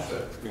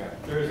 understood. Yeah.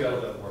 There is a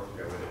little bit of work to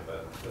go with it, but.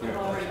 We've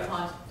already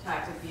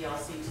contacted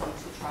VLCT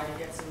to try to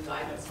get some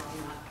guidance on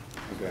that.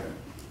 Okay.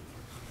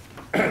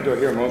 Do I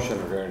hear a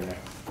motion regarding that?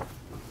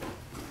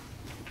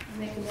 I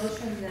make a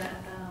motion that,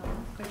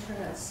 I'm quite sure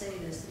how to say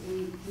this, that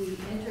we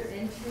enter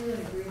into an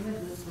agreement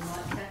with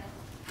Vermont Tech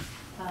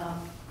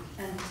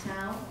and the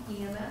town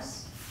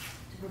EMS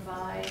to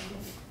provide,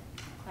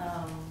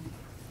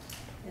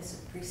 is it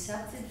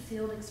precepted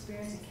field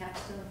experience, a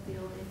capstone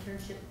field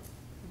internship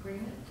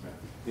agreement?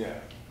 Yeah.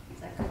 Is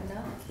that good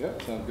enough?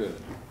 Yep, sounds good.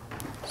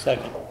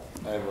 Second.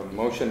 I have a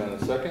motion and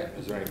a second.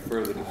 Is there any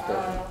further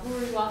discussion? Who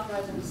are you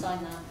authorizing to sign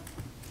that?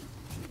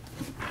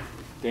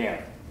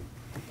 Dan?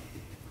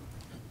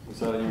 Was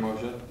that in your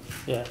motion?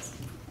 Yes.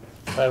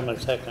 I have my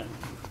second.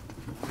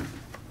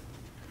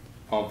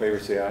 All in favor,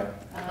 say aye.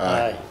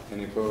 Aye.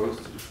 Any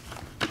opposed?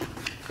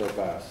 So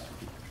passed.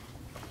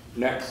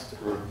 Next,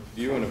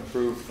 review and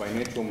approve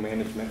financial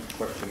management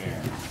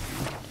questionnaire.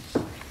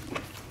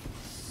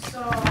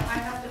 So I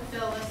have to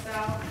fill this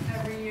out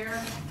every year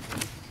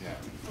Yeah.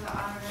 for the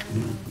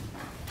auditors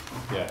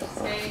Yes. and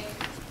state.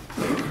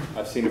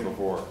 I've seen it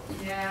before.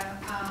 Yeah,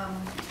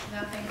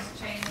 nothing's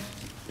changed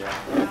Yeah.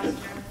 last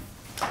year.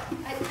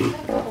 I have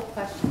a couple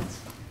questions.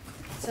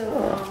 So,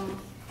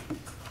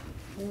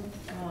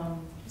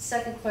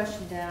 second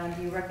question down,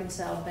 do you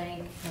reconcile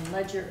bank and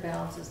ledger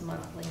balances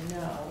monthly?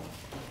 No.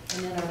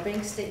 And then our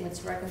bank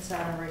statements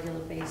reconcile on a regular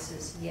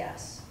basis?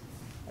 Yes.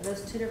 Are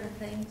those two different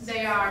things?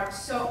 They are,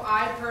 so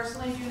I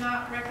personally do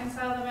not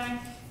reconcile the bank.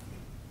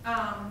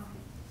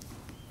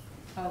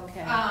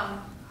 Okay.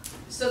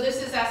 So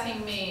this is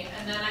asking me,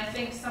 and then I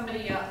think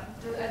somebody,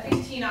 I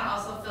think Tina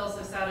also fills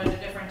this out at a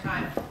different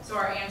time, so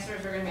our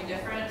answers are gonna be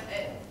different.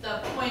 The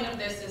point of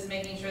this is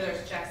making sure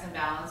there's checks and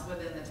balance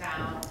within the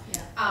town.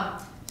 Yeah.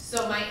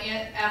 So my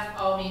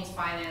FO means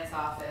finance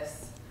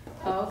office.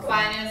 Okay.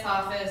 Finance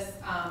office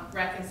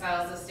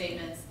reconciles the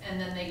statements,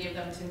 and then they give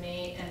them to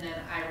me, and then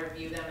I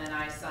review them and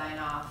I sign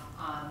off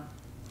on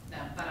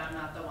them, but I'm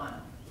not the one.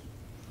 All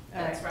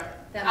That's right.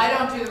 right. I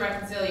don't do the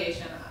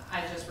reconciliation,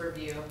 I just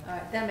review All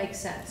right, that makes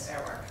sense. their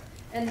work.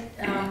 And,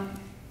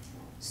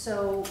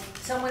 so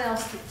someone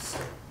else,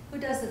 who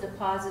does the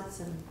deposits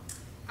and,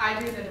 I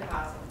do the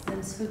deposits.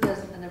 and who does,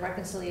 and the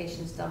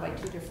reconciliation is done by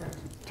two different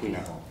Tina.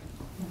 people?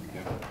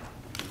 Okay.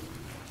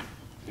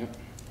 Yep.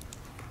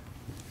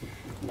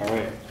 All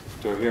right,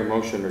 do I hear a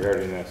motion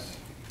regarding this?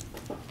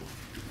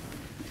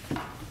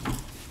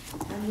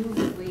 I move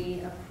that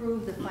we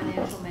approve the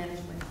financial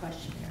management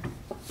questionnaire.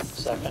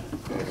 Second.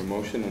 I have a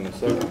motion and a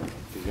second.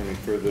 Is there any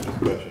further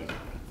discussion?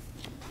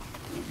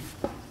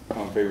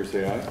 All in favor,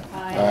 say aye.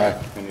 Aye.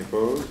 Any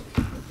opposed?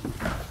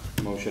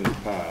 Motion is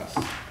passed.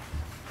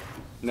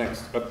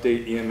 Next,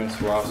 update EMS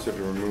roster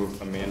to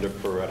remove Amanda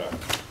Peretta.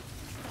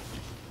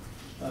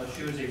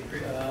 She was a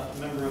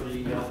member of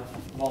the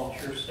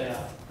volunteer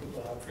staff,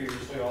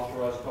 previously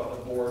authorized by the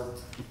board,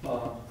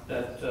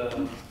 that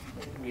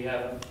we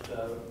haven't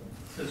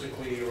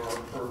physically or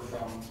heard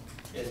from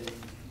in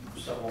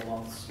several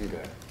months.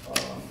 Okay.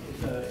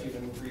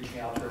 Even reaching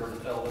out to her to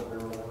tell that we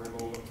were going to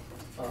remove it.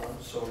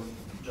 So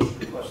just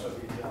request that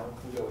we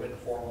go ahead and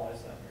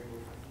formalize that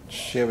removal. Does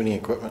she have any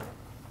equipment?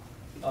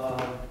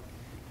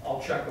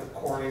 I'll check with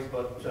Corey,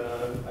 but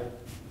I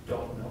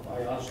don't know.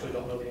 I honestly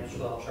don't know the answer to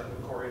that. I'll check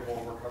with Corey and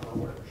we'll recover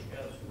whatever she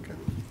has. Okay.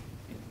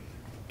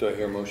 Do I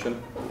hear a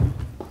motion?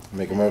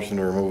 Make a motion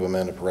to remove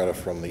Amanda Peretta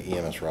from the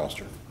EMS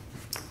roster.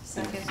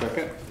 Second.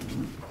 Second?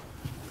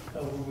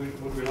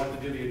 Would we like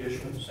to do the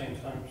addition at the same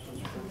time?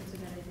 Since That's a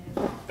good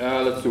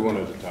idea. Let's do one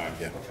at a time.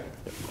 Yeah. okay.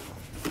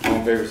 All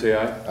in favor, say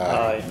aye.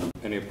 Aye.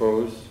 Any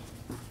opposed?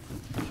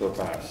 So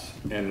pass.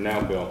 And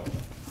now, Bill.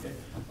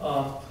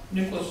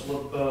 Nicholas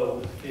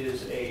LeBeau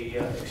is a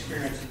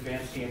experienced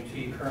advanced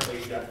EMT, currently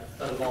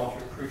a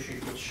volunteer crew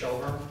chief with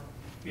Shelburne.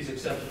 He's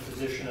accepted a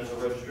position as a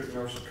registered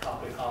nurse at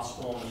Copley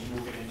Hospital and is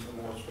moving into the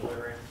Morrisville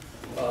area.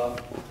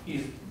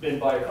 He's been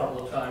by a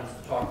couple of times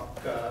to talk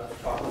with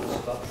us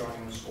about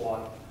joining the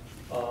squad.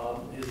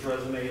 His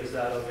resume is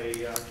that of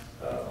a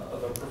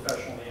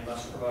professional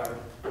EMS provider,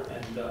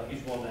 and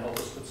he's willing to help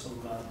us with some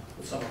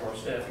of our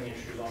staffing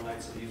issues on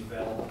nights that he's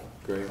available.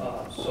 Great.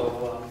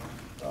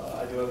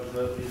 I do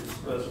have his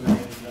resume and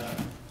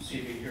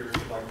CV here if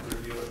you'd like to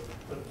review it,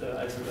 but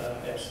I would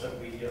ask that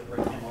we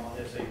bring him on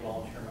as a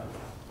volunteer member.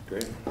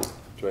 Great.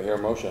 Do I hear a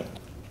motion?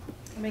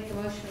 I make a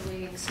motion that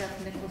we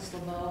accept Nicholas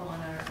LeBeau on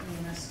our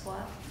EMS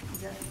squad. Is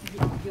that, do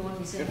you want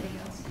me to say anything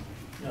else?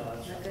 No,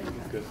 that's Is that good?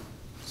 Good.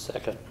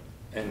 Second.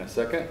 And a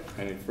second.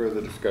 Any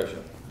further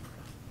discussion?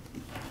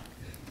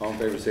 All in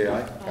favor, say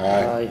aye.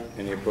 Aye.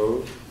 Any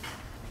opposed?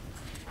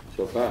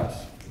 So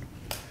pass.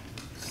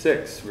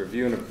 6,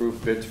 review and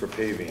approve bids for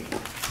paving.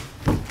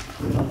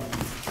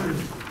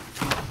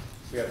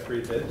 We got 3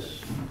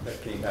 bids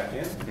that came back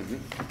in.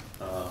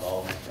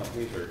 All these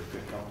companies are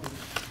good companies.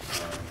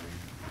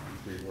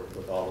 We've worked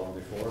with all of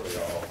them before. They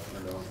all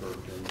are known for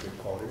doing good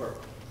quality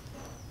work.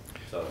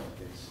 So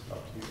it's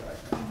up to you guys.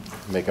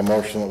 Make a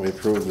motion that we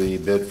approve the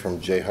bid from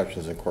J.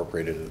 Hutchinson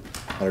Incorporated at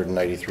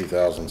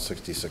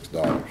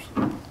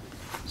 $193,066.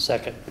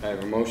 Second. I have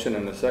a motion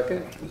and a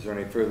second. Is there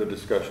any further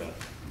discussion?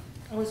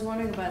 I was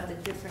wondering about the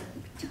different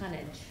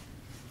tonnage.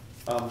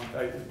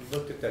 I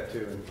looked at that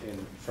too,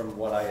 and from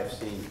what I have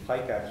seen,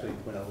 Pike actually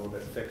went a little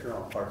bit thicker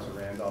on parts of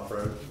Randolph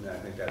Road, and I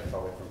think that's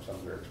probably from some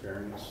of their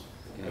experience.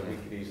 But we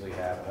could easily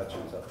have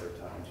Hutchins up there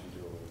times and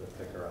do a little bit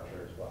thicker up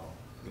there as well.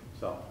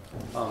 So,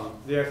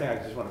 the other thing I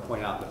just want to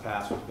point out in the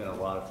past, there's been a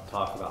lot of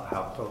talk about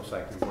how close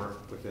I can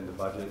work within the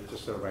budget,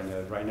 just so everybody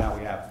knows. Right now,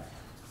 we have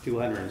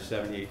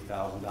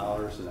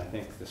 $278,000, and I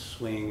think the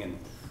swing and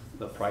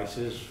the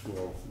prices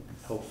will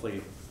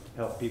hopefully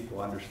help people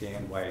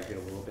understand why I get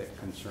a little bit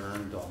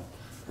concerned on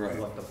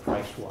what the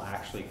price will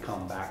actually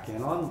come back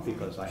in on,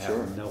 because I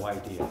have no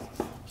idea.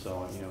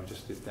 So, you know,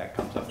 just if that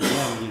comes up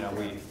again, you know,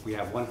 we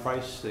have one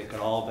price that could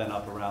all been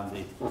up around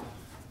the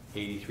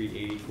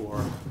 $83,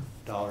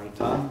 $84 a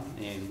ton,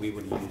 and we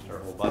would have used our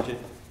whole budget.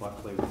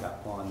 Luckily, we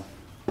got one,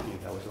 you know,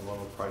 that was a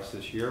lower price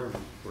this year, and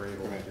we're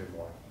able to do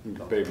more. You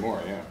can pay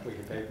more, yeah. We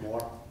can pay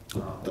more,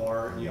 you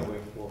know,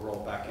 we'll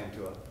roll back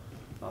into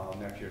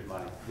next year's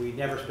money. We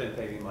never spend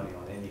paving money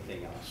on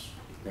anything else.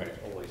 Right. It's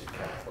always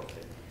capital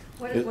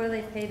paving. What are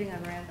they paving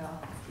on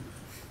Randolph?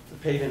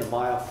 Paving a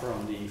mile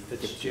from the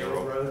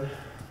Fitzgerald Road,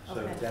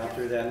 so Okay. down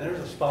through that. And there's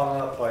a spot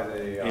up by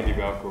the Andy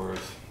Valcour's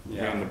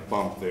behind the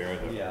bump there.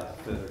 Yeah,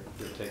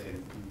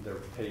 they're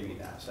paving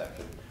that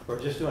section. We're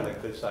just doing a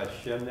good sized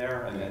shim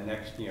there, and then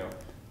next, you know,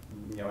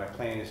 you know, my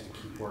plan is to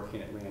keep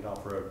working at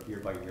Randolph Road year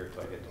by year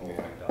till I get the whole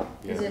thing done.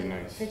 Yeah, Is it'd be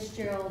it nice.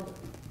 Fitzgerald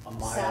A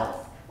mile.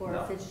 South or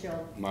No.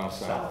 Fitzgerald? Mile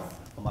south.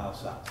 A mile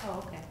south.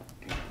 Oh, okay.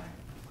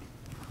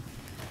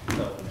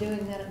 So, You're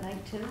doing that at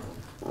night too?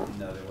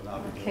 no, they will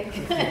not be doing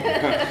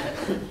Okay.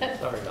 it.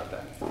 Sorry about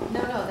that.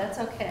 No, that's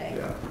okay.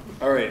 Yeah.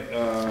 All right,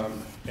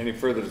 any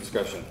further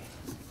discussion?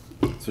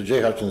 So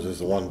Jay Hutchins is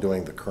the one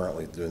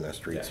currently doing their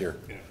streets Yeah.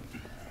 here.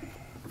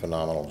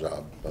 Phenomenal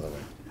job, by the way.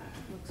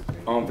 Looks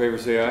great. All in favor,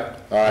 say aye.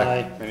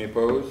 Aye. Any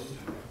opposed?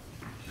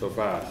 So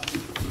passed.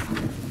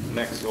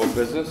 Next, old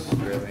business. Do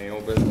we have any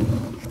old business?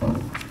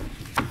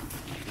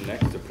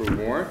 Next, approve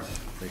warrants.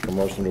 Make a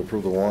motion to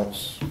approve the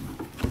warrants.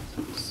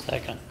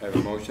 Second. I have a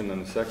motion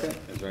and a second.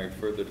 Is there any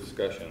further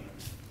discussion?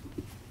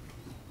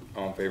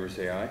 All in favor,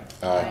 say aye.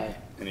 Aye.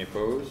 Any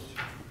opposed?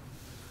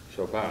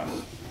 So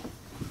passed.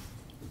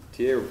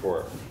 TA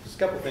report. Just a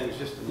couple of things,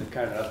 just in the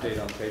kind of update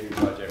on paving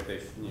project.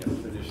 They've,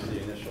 finished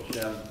the initial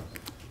shim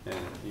and,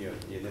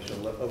 the initial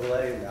lip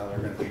overlay. And now they're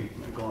gonna be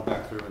going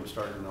back through and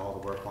starting all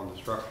the work on the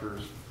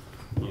structures.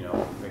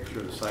 Make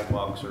sure the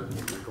sidewalks are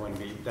going to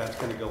be, that's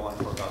gonna go on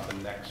for about the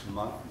next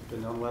month,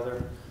 depending on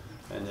weather.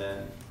 And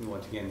then,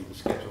 once again, the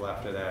schedule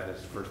after that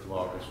is 1st of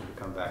August, we'll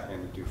come back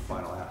in to do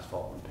final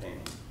asphalt and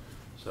painting.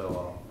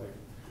 So,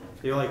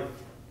 the only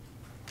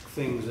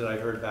things that I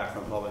heard back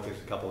from public is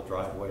a couple of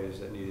driveways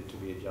that needed to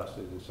be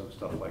adjusted and some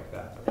stuff like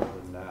that. But other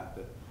than that,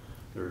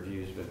 the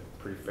review's been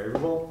pretty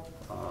favorable.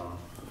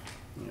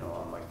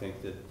 I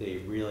think that they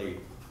really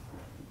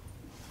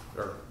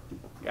are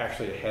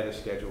actually ahead of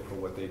schedule for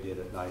what they did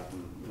at night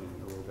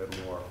and a little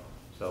bit more.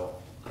 So,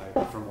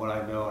 from what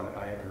I know, and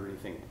I haven't heard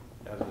anything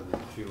other than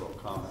a few little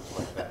comments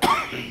like that.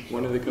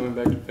 When are they coming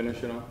back to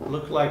finish it off?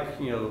 Looked like,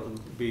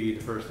 be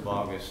the 1st of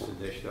August,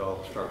 they should all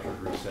the structures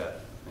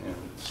reset. And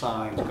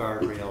signs,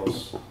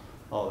 guardrails,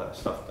 all that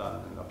stuff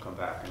done, and they'll come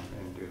back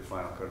and do the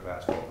final coat of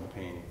asphalt and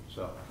painting.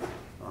 So,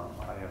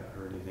 I haven't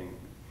heard anything,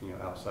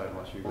 outside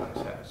unless you guys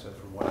have. So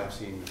from what I've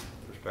seen,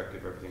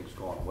 perspective, everything's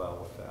going well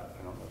with that.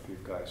 I don't know if you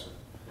guys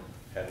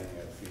have had any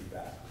other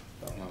feedback.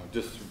 So.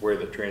 Just where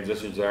the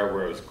transitions are,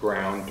 where it's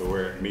ground to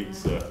where it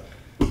meets the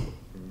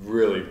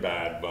really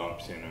bad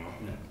bumps, Yeah.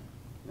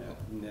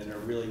 And then they're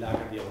really not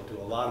gonna be able to do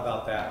a lot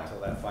about that until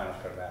that final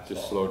coat of asphalt.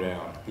 Just slow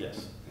down.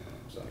 Yes.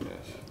 So, Yes.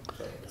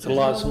 so. It's a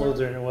lot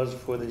smoother than it was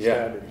before they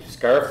Yeah, started.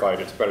 scarified,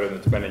 it's better than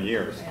it's been in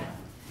years. Yeah.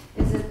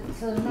 Is it,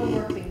 so there's no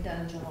work being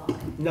done in July?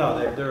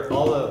 No, they're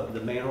all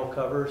the manhole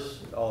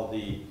covers, all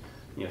the,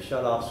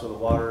 shut-offs for the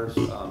waters,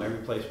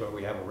 every place where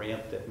we have a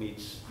ramp that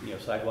meets,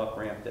 sidewalk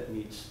ramp that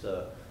meets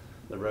the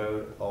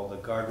road, all the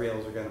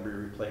guardrails are gonna be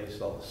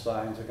replaced, all the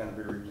signs are gonna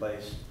be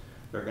replaced.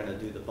 They're gonna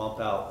do the bump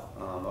out,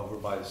 over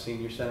by the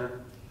senior center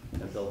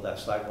and build that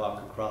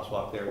sidewalk and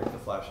crosswalk there with the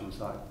flashing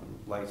sign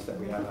lights that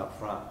we have out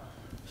front.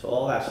 So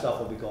all that stuff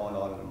will be going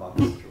on in the month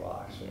of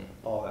July, so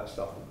all that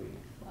stuff will be.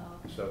 Wow.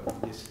 So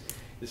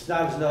it's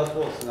not as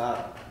noticeable, it's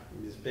not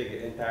as big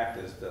an impact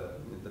as the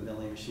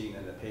milling machine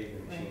and the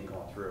paving machine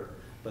going through,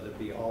 but it'll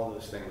be all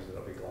those things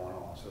that'll be going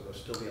on. So there'll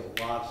still be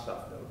a lot of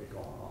stuff that'll be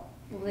going on.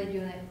 Will they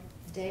do it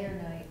day or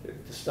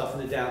night? The stuff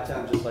in the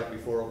downtown, just like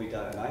before, will be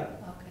done at night.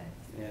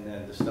 Okay. And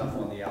then the stuff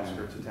on the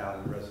outskirts of town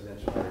and the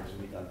residential areas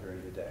will be done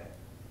during the day.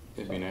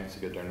 It'd be nice to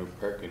get their new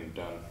parking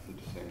done at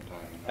the same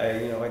time. I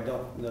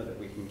don't know that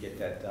we can get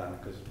that done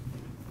because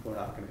we're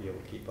not gonna be able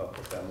to keep up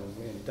with them.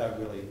 And Doug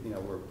really,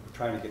 we're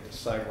trying to get the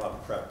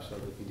sidewalk prep so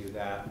we can do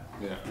that.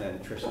 Yeah. And then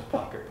Trish's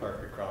pocket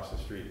park across the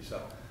street,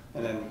 so.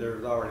 And then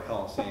there's already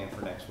hauling sand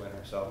for next winter,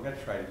 so I'm gonna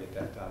try to get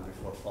that done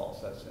before fall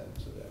sets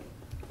in so that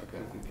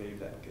we can pave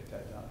that and get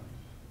that done.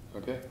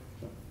 Okay.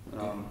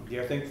 The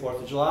other thing,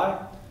 4th of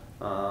July,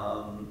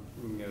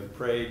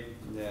 parade,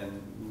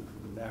 then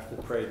after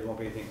the parade, there won't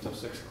be anything until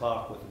 6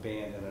 o'clock with the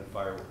band and then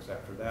fireworks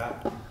after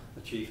that.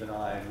 The chief and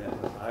I met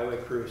with the highway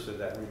crew so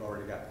that we've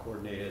already got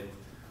coordinated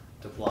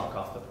to block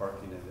off the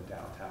parking in the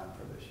downtown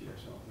for this year,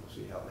 so we'll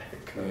see how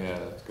that goes. Yeah,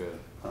 that's good.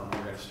 We're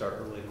gonna start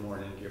early in the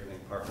morning, get everything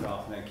parked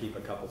off, and then keep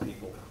a couple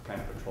people kind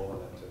of patrolling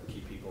it to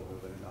keep people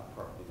moving and not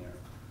parking there.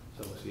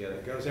 So we'll see how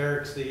that goes.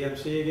 Eric's the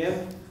MC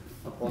again,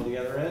 up on the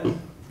other end.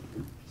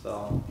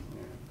 So,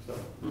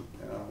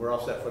 we're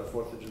all set for the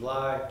 4th of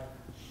July,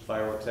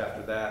 fireworks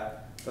after that.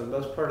 For the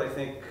most part, I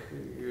think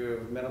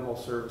minimal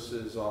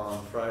services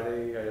on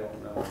Friday. I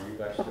don't know, are you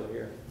guys still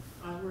here?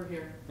 We're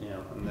here. Yeah,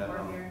 and then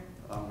We're here.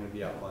 I'm gonna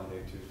be out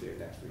Monday, Tuesday of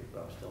next week,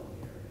 but I'm still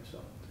in the area, so.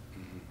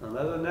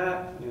 Other than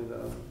that,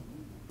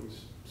 the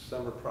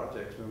summer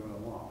project's moving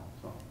along,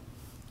 so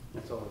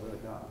that's all I've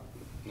really got.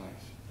 Nice.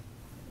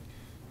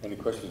 Any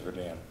questions for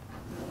Dan?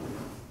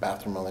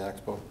 Bathroom on the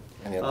expo?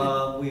 Any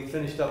other? We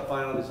finished up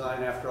final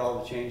design after all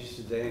the changes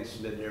today and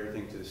submitted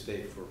everything to the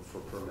state for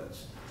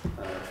permits.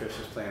 Trish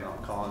is planning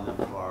on calling them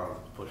tomorrow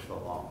to push it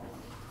along.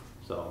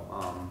 So,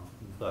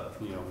 but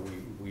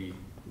we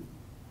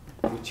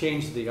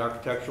changed the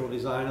architectural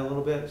design a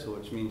little bit, so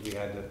which means we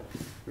had to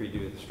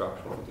redo the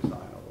structural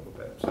design a little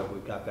bit. So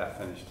we've got that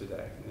finished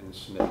today and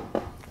submitted.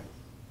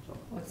 So,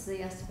 What's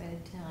the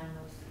estimated time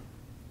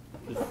of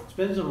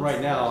Spends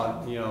right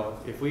now, you know,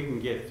 if we can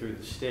get it through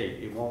the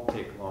state, it won't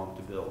take long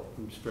to build.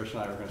 Trish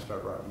and I are gonna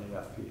start writing the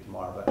FP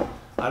tomorrow, but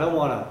I don't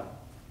wanna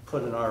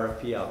put an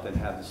RFP out, then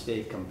have the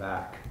state come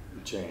back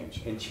and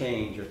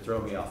change or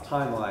throw me off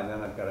timeline,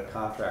 then I've got a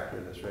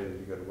contractor that's ready to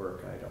go to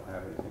work and I don't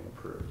have anything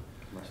approved.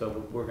 Right.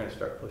 So we're gonna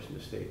start pushing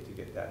the state to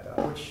get that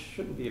done, which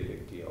shouldn't be a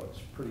big deal. It's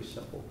a pretty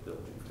simple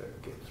building to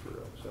get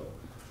through. So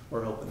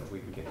we're hoping that we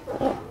can get through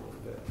a little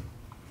bit.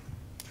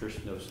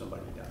 Trish knows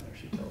somebody down there,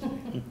 she tells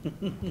me.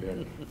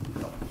 Good.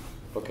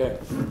 Okay,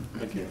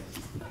 thank you.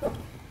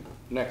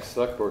 Next,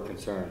 select board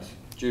concerns.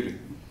 Judy.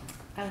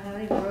 I don't have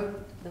any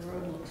road, the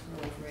road looks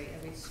really great.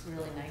 It's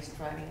really nice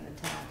driving in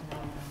the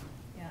town.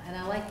 Yeah, and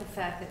I like the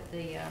fact that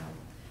the,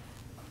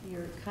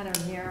 you're kind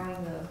of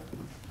narrowing the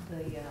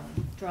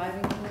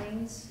driving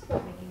lanes,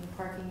 making the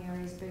parking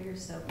areas bigger,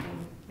 so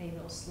maybe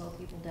it'll slow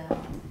people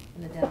down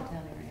in the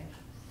downtown area.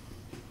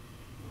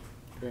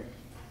 Great.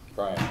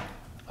 Brian.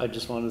 I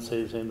just wanted to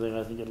say the same thing.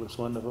 I think it looks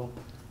wonderful.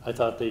 I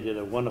thought they did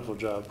a wonderful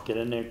job. Get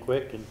in there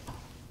quick and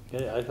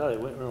get it. I thought it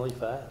went really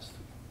fast.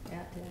 Yeah,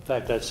 it did. In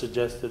fact, I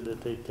suggested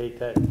that they take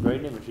that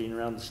grinding machine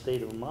around the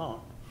state of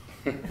Vermont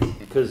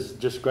because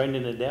just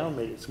grinding it down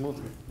made it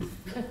smoother.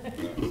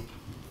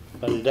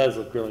 But it does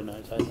look really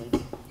nice, I think.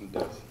 It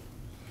does.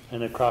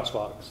 And the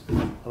crosswalks.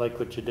 I like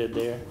what you did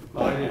there.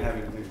 Oh, I didn't have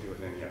anything to do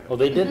with any of it. Oh,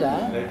 they did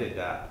that? They did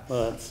that.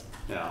 Well, that's,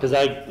 Yeah. because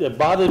it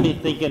bothered me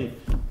thinking,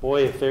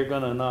 boy, if they're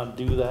gonna not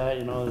do that,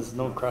 you know, there's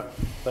no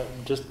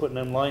but just putting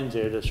them lines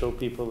there to show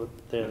people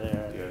that they're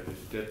there.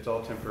 Yeah, it's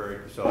all temporary,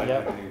 so I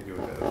didn't have anything to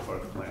do with that as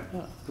part of the plan.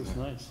 Yeah, it's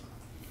nice.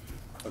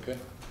 Okay.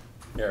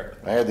 Eric.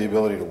 I had the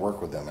ability to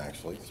work with them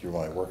actually through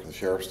my work in the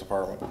sheriff's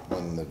department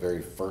when the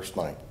very first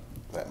night,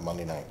 that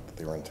Monday night that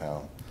they were in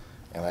town.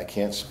 And I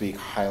can't speak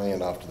highly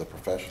enough to the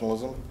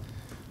professionalism.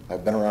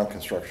 I've been around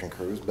construction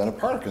crews, been a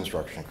part of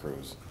construction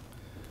crews.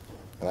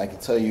 And I can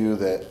tell you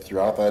that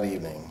throughout that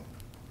evening,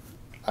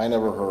 I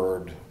never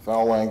heard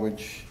foul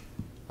language.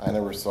 I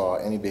never saw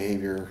any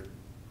behavior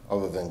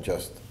other than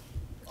just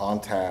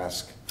on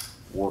task,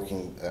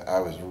 working. I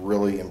was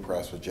really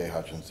impressed with Jay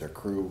Hutchins, their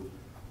crew,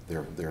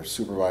 their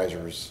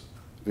supervisors,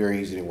 very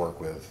easy to work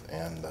with,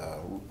 and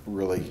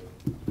really,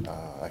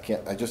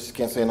 I just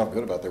can't say enough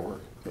good about their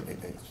work.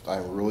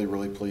 I'm really,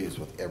 really pleased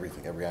with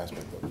everything, every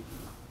aspect of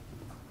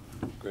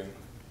it. Great.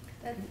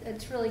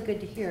 It's really good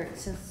to hear it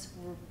since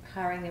we're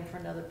hiring them for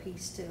another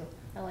piece too.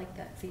 I like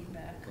that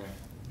feedback. Right.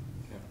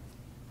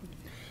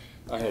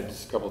 Yeah. I had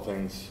just a couple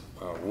things.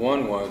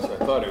 One was I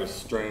thought it was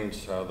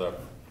strange how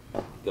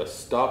the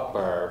stop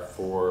bar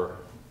for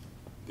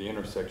the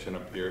intersection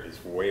up here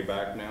is way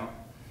back now.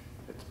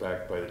 It's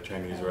back by the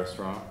Chinese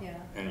restaurant. Yeah.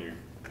 And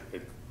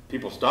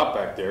people stop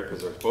back there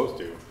because they're supposed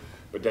to,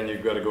 but then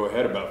you've got to go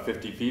ahead about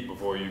 50 feet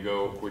before you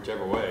go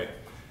whichever way.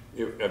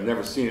 I've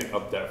never seen it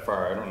up that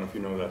far. I don't know if you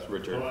know that's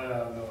Richard. Oh, I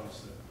have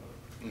noticed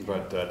it.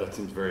 But that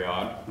seems very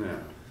odd. Yeah.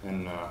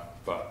 And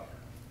but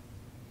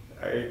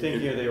I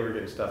think they were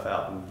getting stuff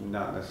out and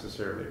not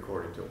necessarily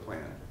according to a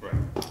plan. right,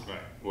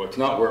 right. Well, it's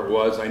not where it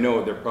was. I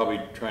know they're probably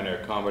trying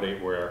to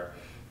accommodate where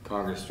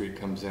Congress Street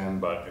comes in,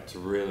 but it's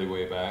really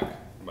way back.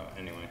 But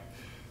anyway,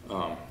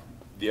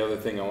 the other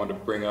thing I wanted to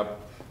bring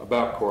up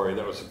about Corey,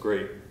 that was a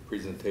great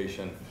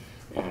presentation.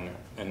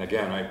 And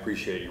again, I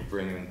appreciate you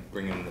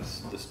bringing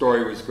this. The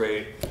story was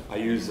great. I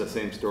used the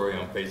same story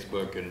on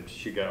Facebook, and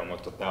she got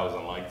almost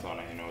 1,000 likes on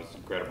it. You know, it's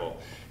incredible,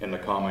 and the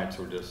comments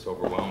were just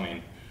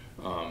overwhelming.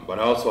 But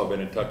I also have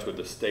been in touch with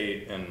the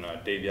state, and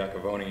Dave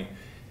Iacovone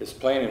is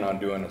planning on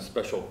doing a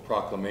special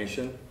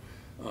proclamation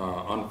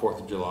on 4th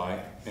of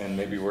July, and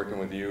maybe working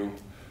with you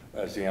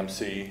as the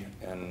MC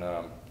and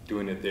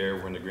doing it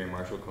there when the Grand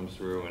Marshal comes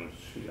through. And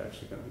she's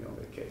actually going to be on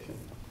vacation.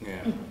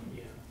 Yeah.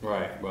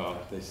 Right.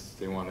 Well,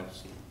 they want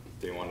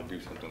to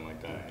do something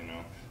like that, you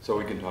know. So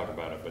we can talk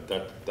about it, but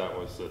that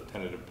was the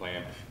tentative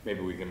plan.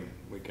 Maybe we can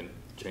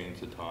change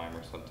the time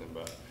or something,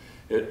 but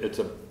it's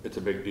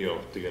a big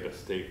deal to get a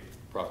state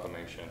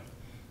proclamation.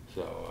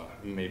 So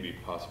it may be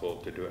possible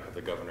to do it, have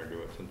the governor do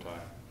it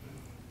sometime.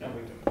 And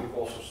we've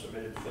also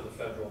submitted for the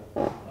federal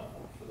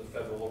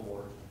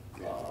award.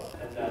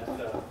 And that,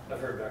 I've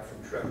heard back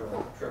from Trevor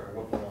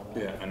Whipple on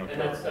that. Yeah, I know.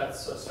 And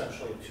that's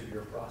essentially a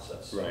 2-year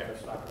process. So right.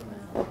 That's not going to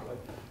move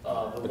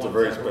quickly. It's a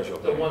very special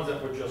thing. The ones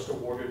that were just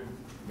awarded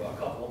a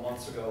couple of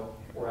months ago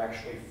were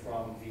actually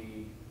from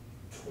the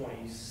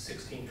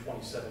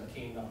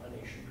 2016-2017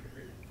 nomination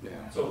period.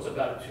 Yeah. So it's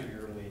about a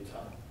 2-year lead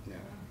time. Yeah.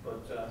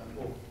 But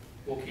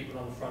we'll keep it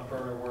on the front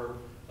burner.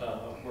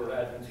 We're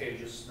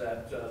advantageous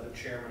that the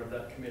chairman of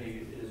that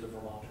committee is a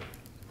Vermonter.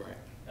 Right.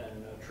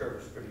 And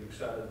Trevor's pretty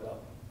excited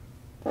about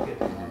getting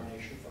the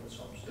nomination from his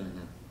home state.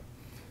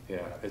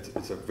 Yeah,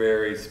 it's a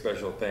very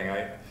special thing.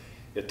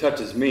 It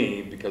touches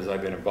me because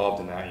I've been involved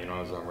in that. You know,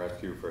 I was on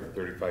rescue for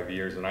 35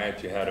 years, and I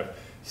actually had a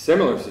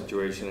similar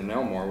situation in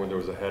Elmore where there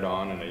was a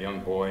head-on and a young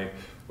boy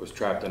was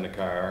trapped in the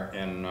car,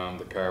 and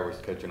the car was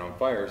catching on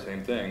fire.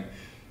 Same thing.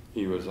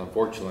 He was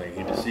unfortunately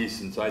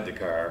deceased inside the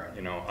car.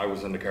 You know, I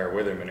was in the car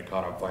with him, and it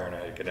caught on fire, and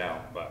I had to get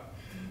out. But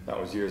that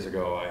was years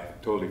ago. I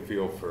totally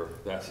feel for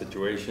that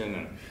situation,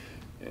 and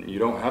And you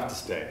don't have to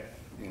stay,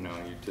 you know,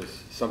 you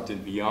just, something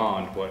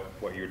beyond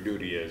what your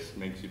duty is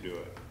makes you do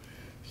it.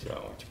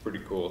 So it's a pretty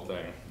cool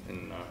thing.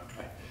 And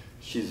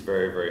she's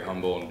very, very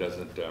humble and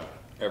doesn't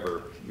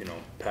ever, you know,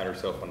 pat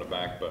herself on the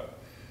back, but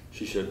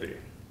she should be.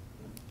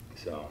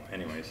 So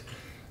anyways,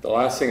 the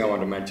last thing I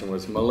wanted to mention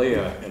was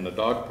Malia in the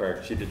dog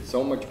park. She did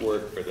so much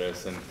work for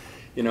this, and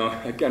you know,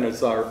 I kind of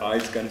saw her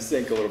eyes kind of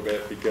sink a little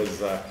bit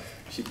because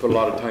she put a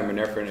lot of time and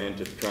effort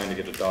into trying to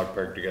get the dog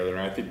park together, and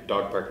I think the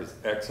dog park is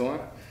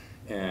excellent.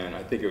 And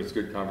I think it was a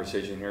good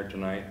conversation here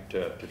tonight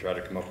to try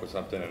to come up with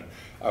something. And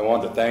I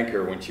wanted to thank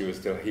her when she was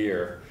still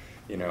here,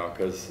 you know,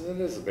 because it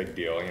is a big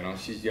deal. You know,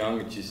 she's young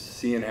and she's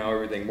seeing how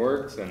everything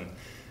works, and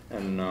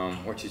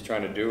what she's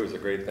trying to do is a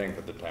great thing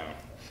for the town.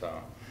 So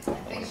I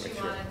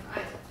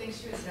think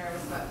she was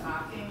nervous about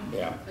talking.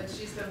 Yeah. But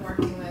she's been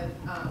working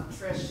with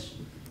Trish.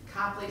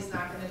 Copley's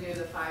not going to do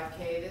the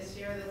 5K this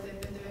year that they've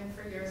been doing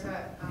for years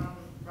at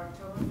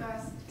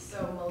Oktoberfest.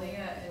 So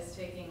Malia is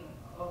taking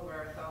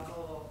over the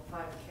whole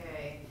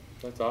 5K.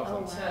 That's awesome.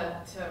 Oh,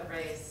 wow. To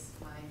raise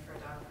money for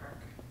dog park.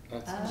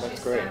 That's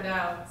She great. sent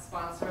out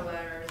sponsor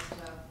letters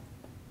to.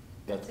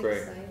 That's great.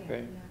 Exciting.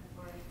 Great.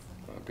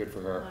 Well, good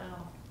for her.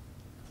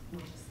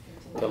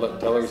 Wow.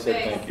 Tell her we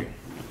said thank you.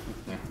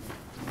 Yeah.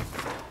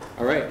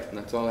 All right,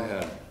 that's all I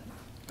had.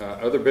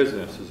 Other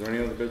business, is there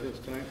any other business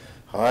tonight?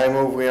 I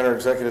move we enter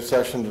executive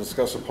session to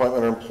discuss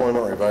appointment or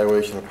employment or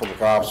evaluation of a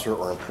public officer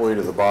or employee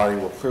to the body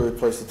will clearly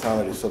place the town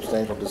at a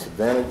substantial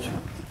disadvantage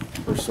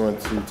pursuant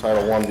to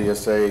Title I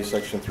VSA,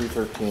 Section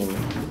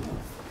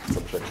 313,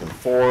 Subsection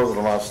 4 of the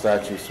Vermont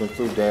statutes to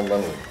include Dan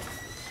Lindley.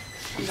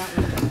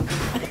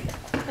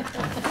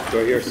 Do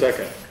I hear a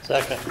second?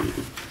 Second.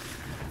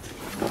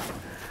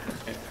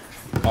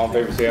 All in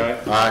favor, say aye.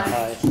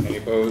 Aye. Any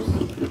opposed?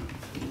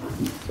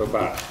 So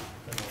passed.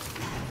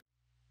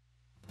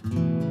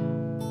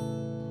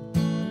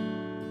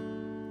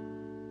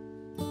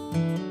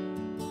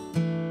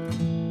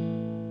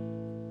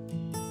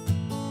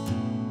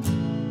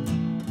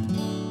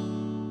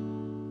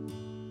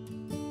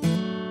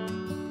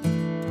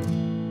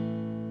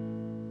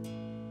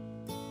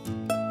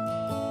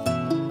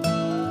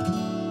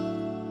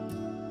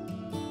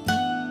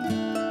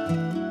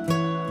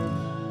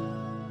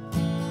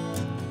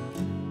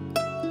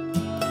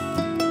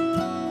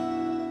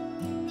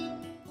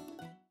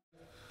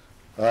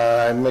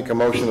 I make a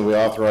motion that we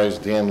authorize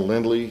Dan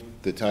Lindley,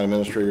 the town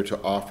administrator, to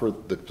offer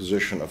the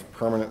position of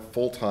permanent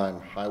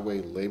full-time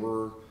highway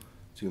laborer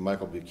to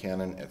Michael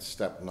Buchanan at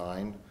step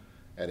 9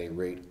 at a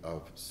rate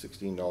of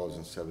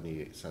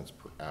 $16.78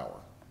 per hour.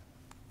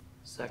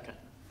 Second.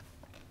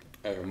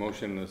 I have a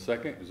motion and a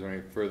second. Is there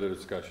any further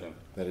discussion?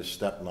 That is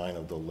step 9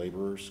 of the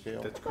laborer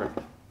scale? That's correct.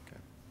 Okay.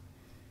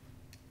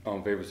 All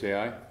in favor, say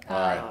aye.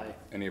 Aye.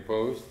 Any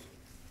opposed?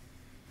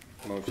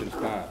 Motion is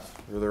passed.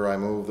 Further, I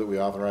move that we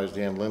authorize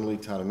Dan Lindley,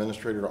 town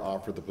administrator, to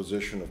offer the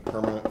position of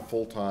permanent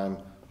full-time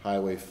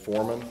highway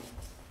foreman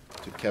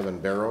to Kevin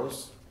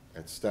Barrows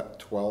at step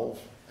 12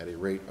 at a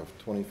rate of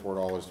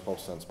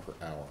 $24.12 per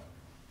hour.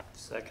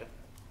 Second.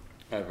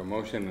 I have a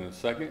motion and a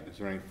second. Is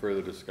there any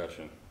further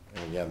discussion?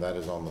 And again, that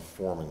is on the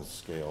foreman's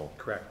scale,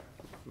 Correct.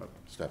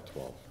 step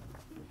 12.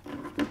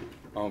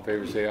 All in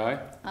favor, say aye.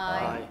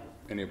 Aye.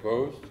 Any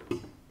opposed?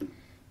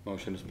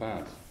 Motion is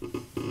passed.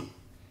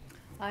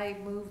 I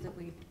move that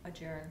we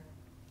adjourn.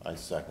 I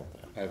second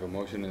that. I have a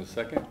motion and a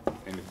second.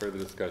 Any further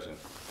discussion?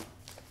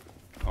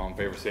 All in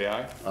favor, say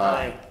aye.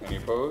 Aye. Any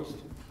opposed?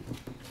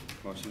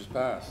 Motion is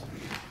passed.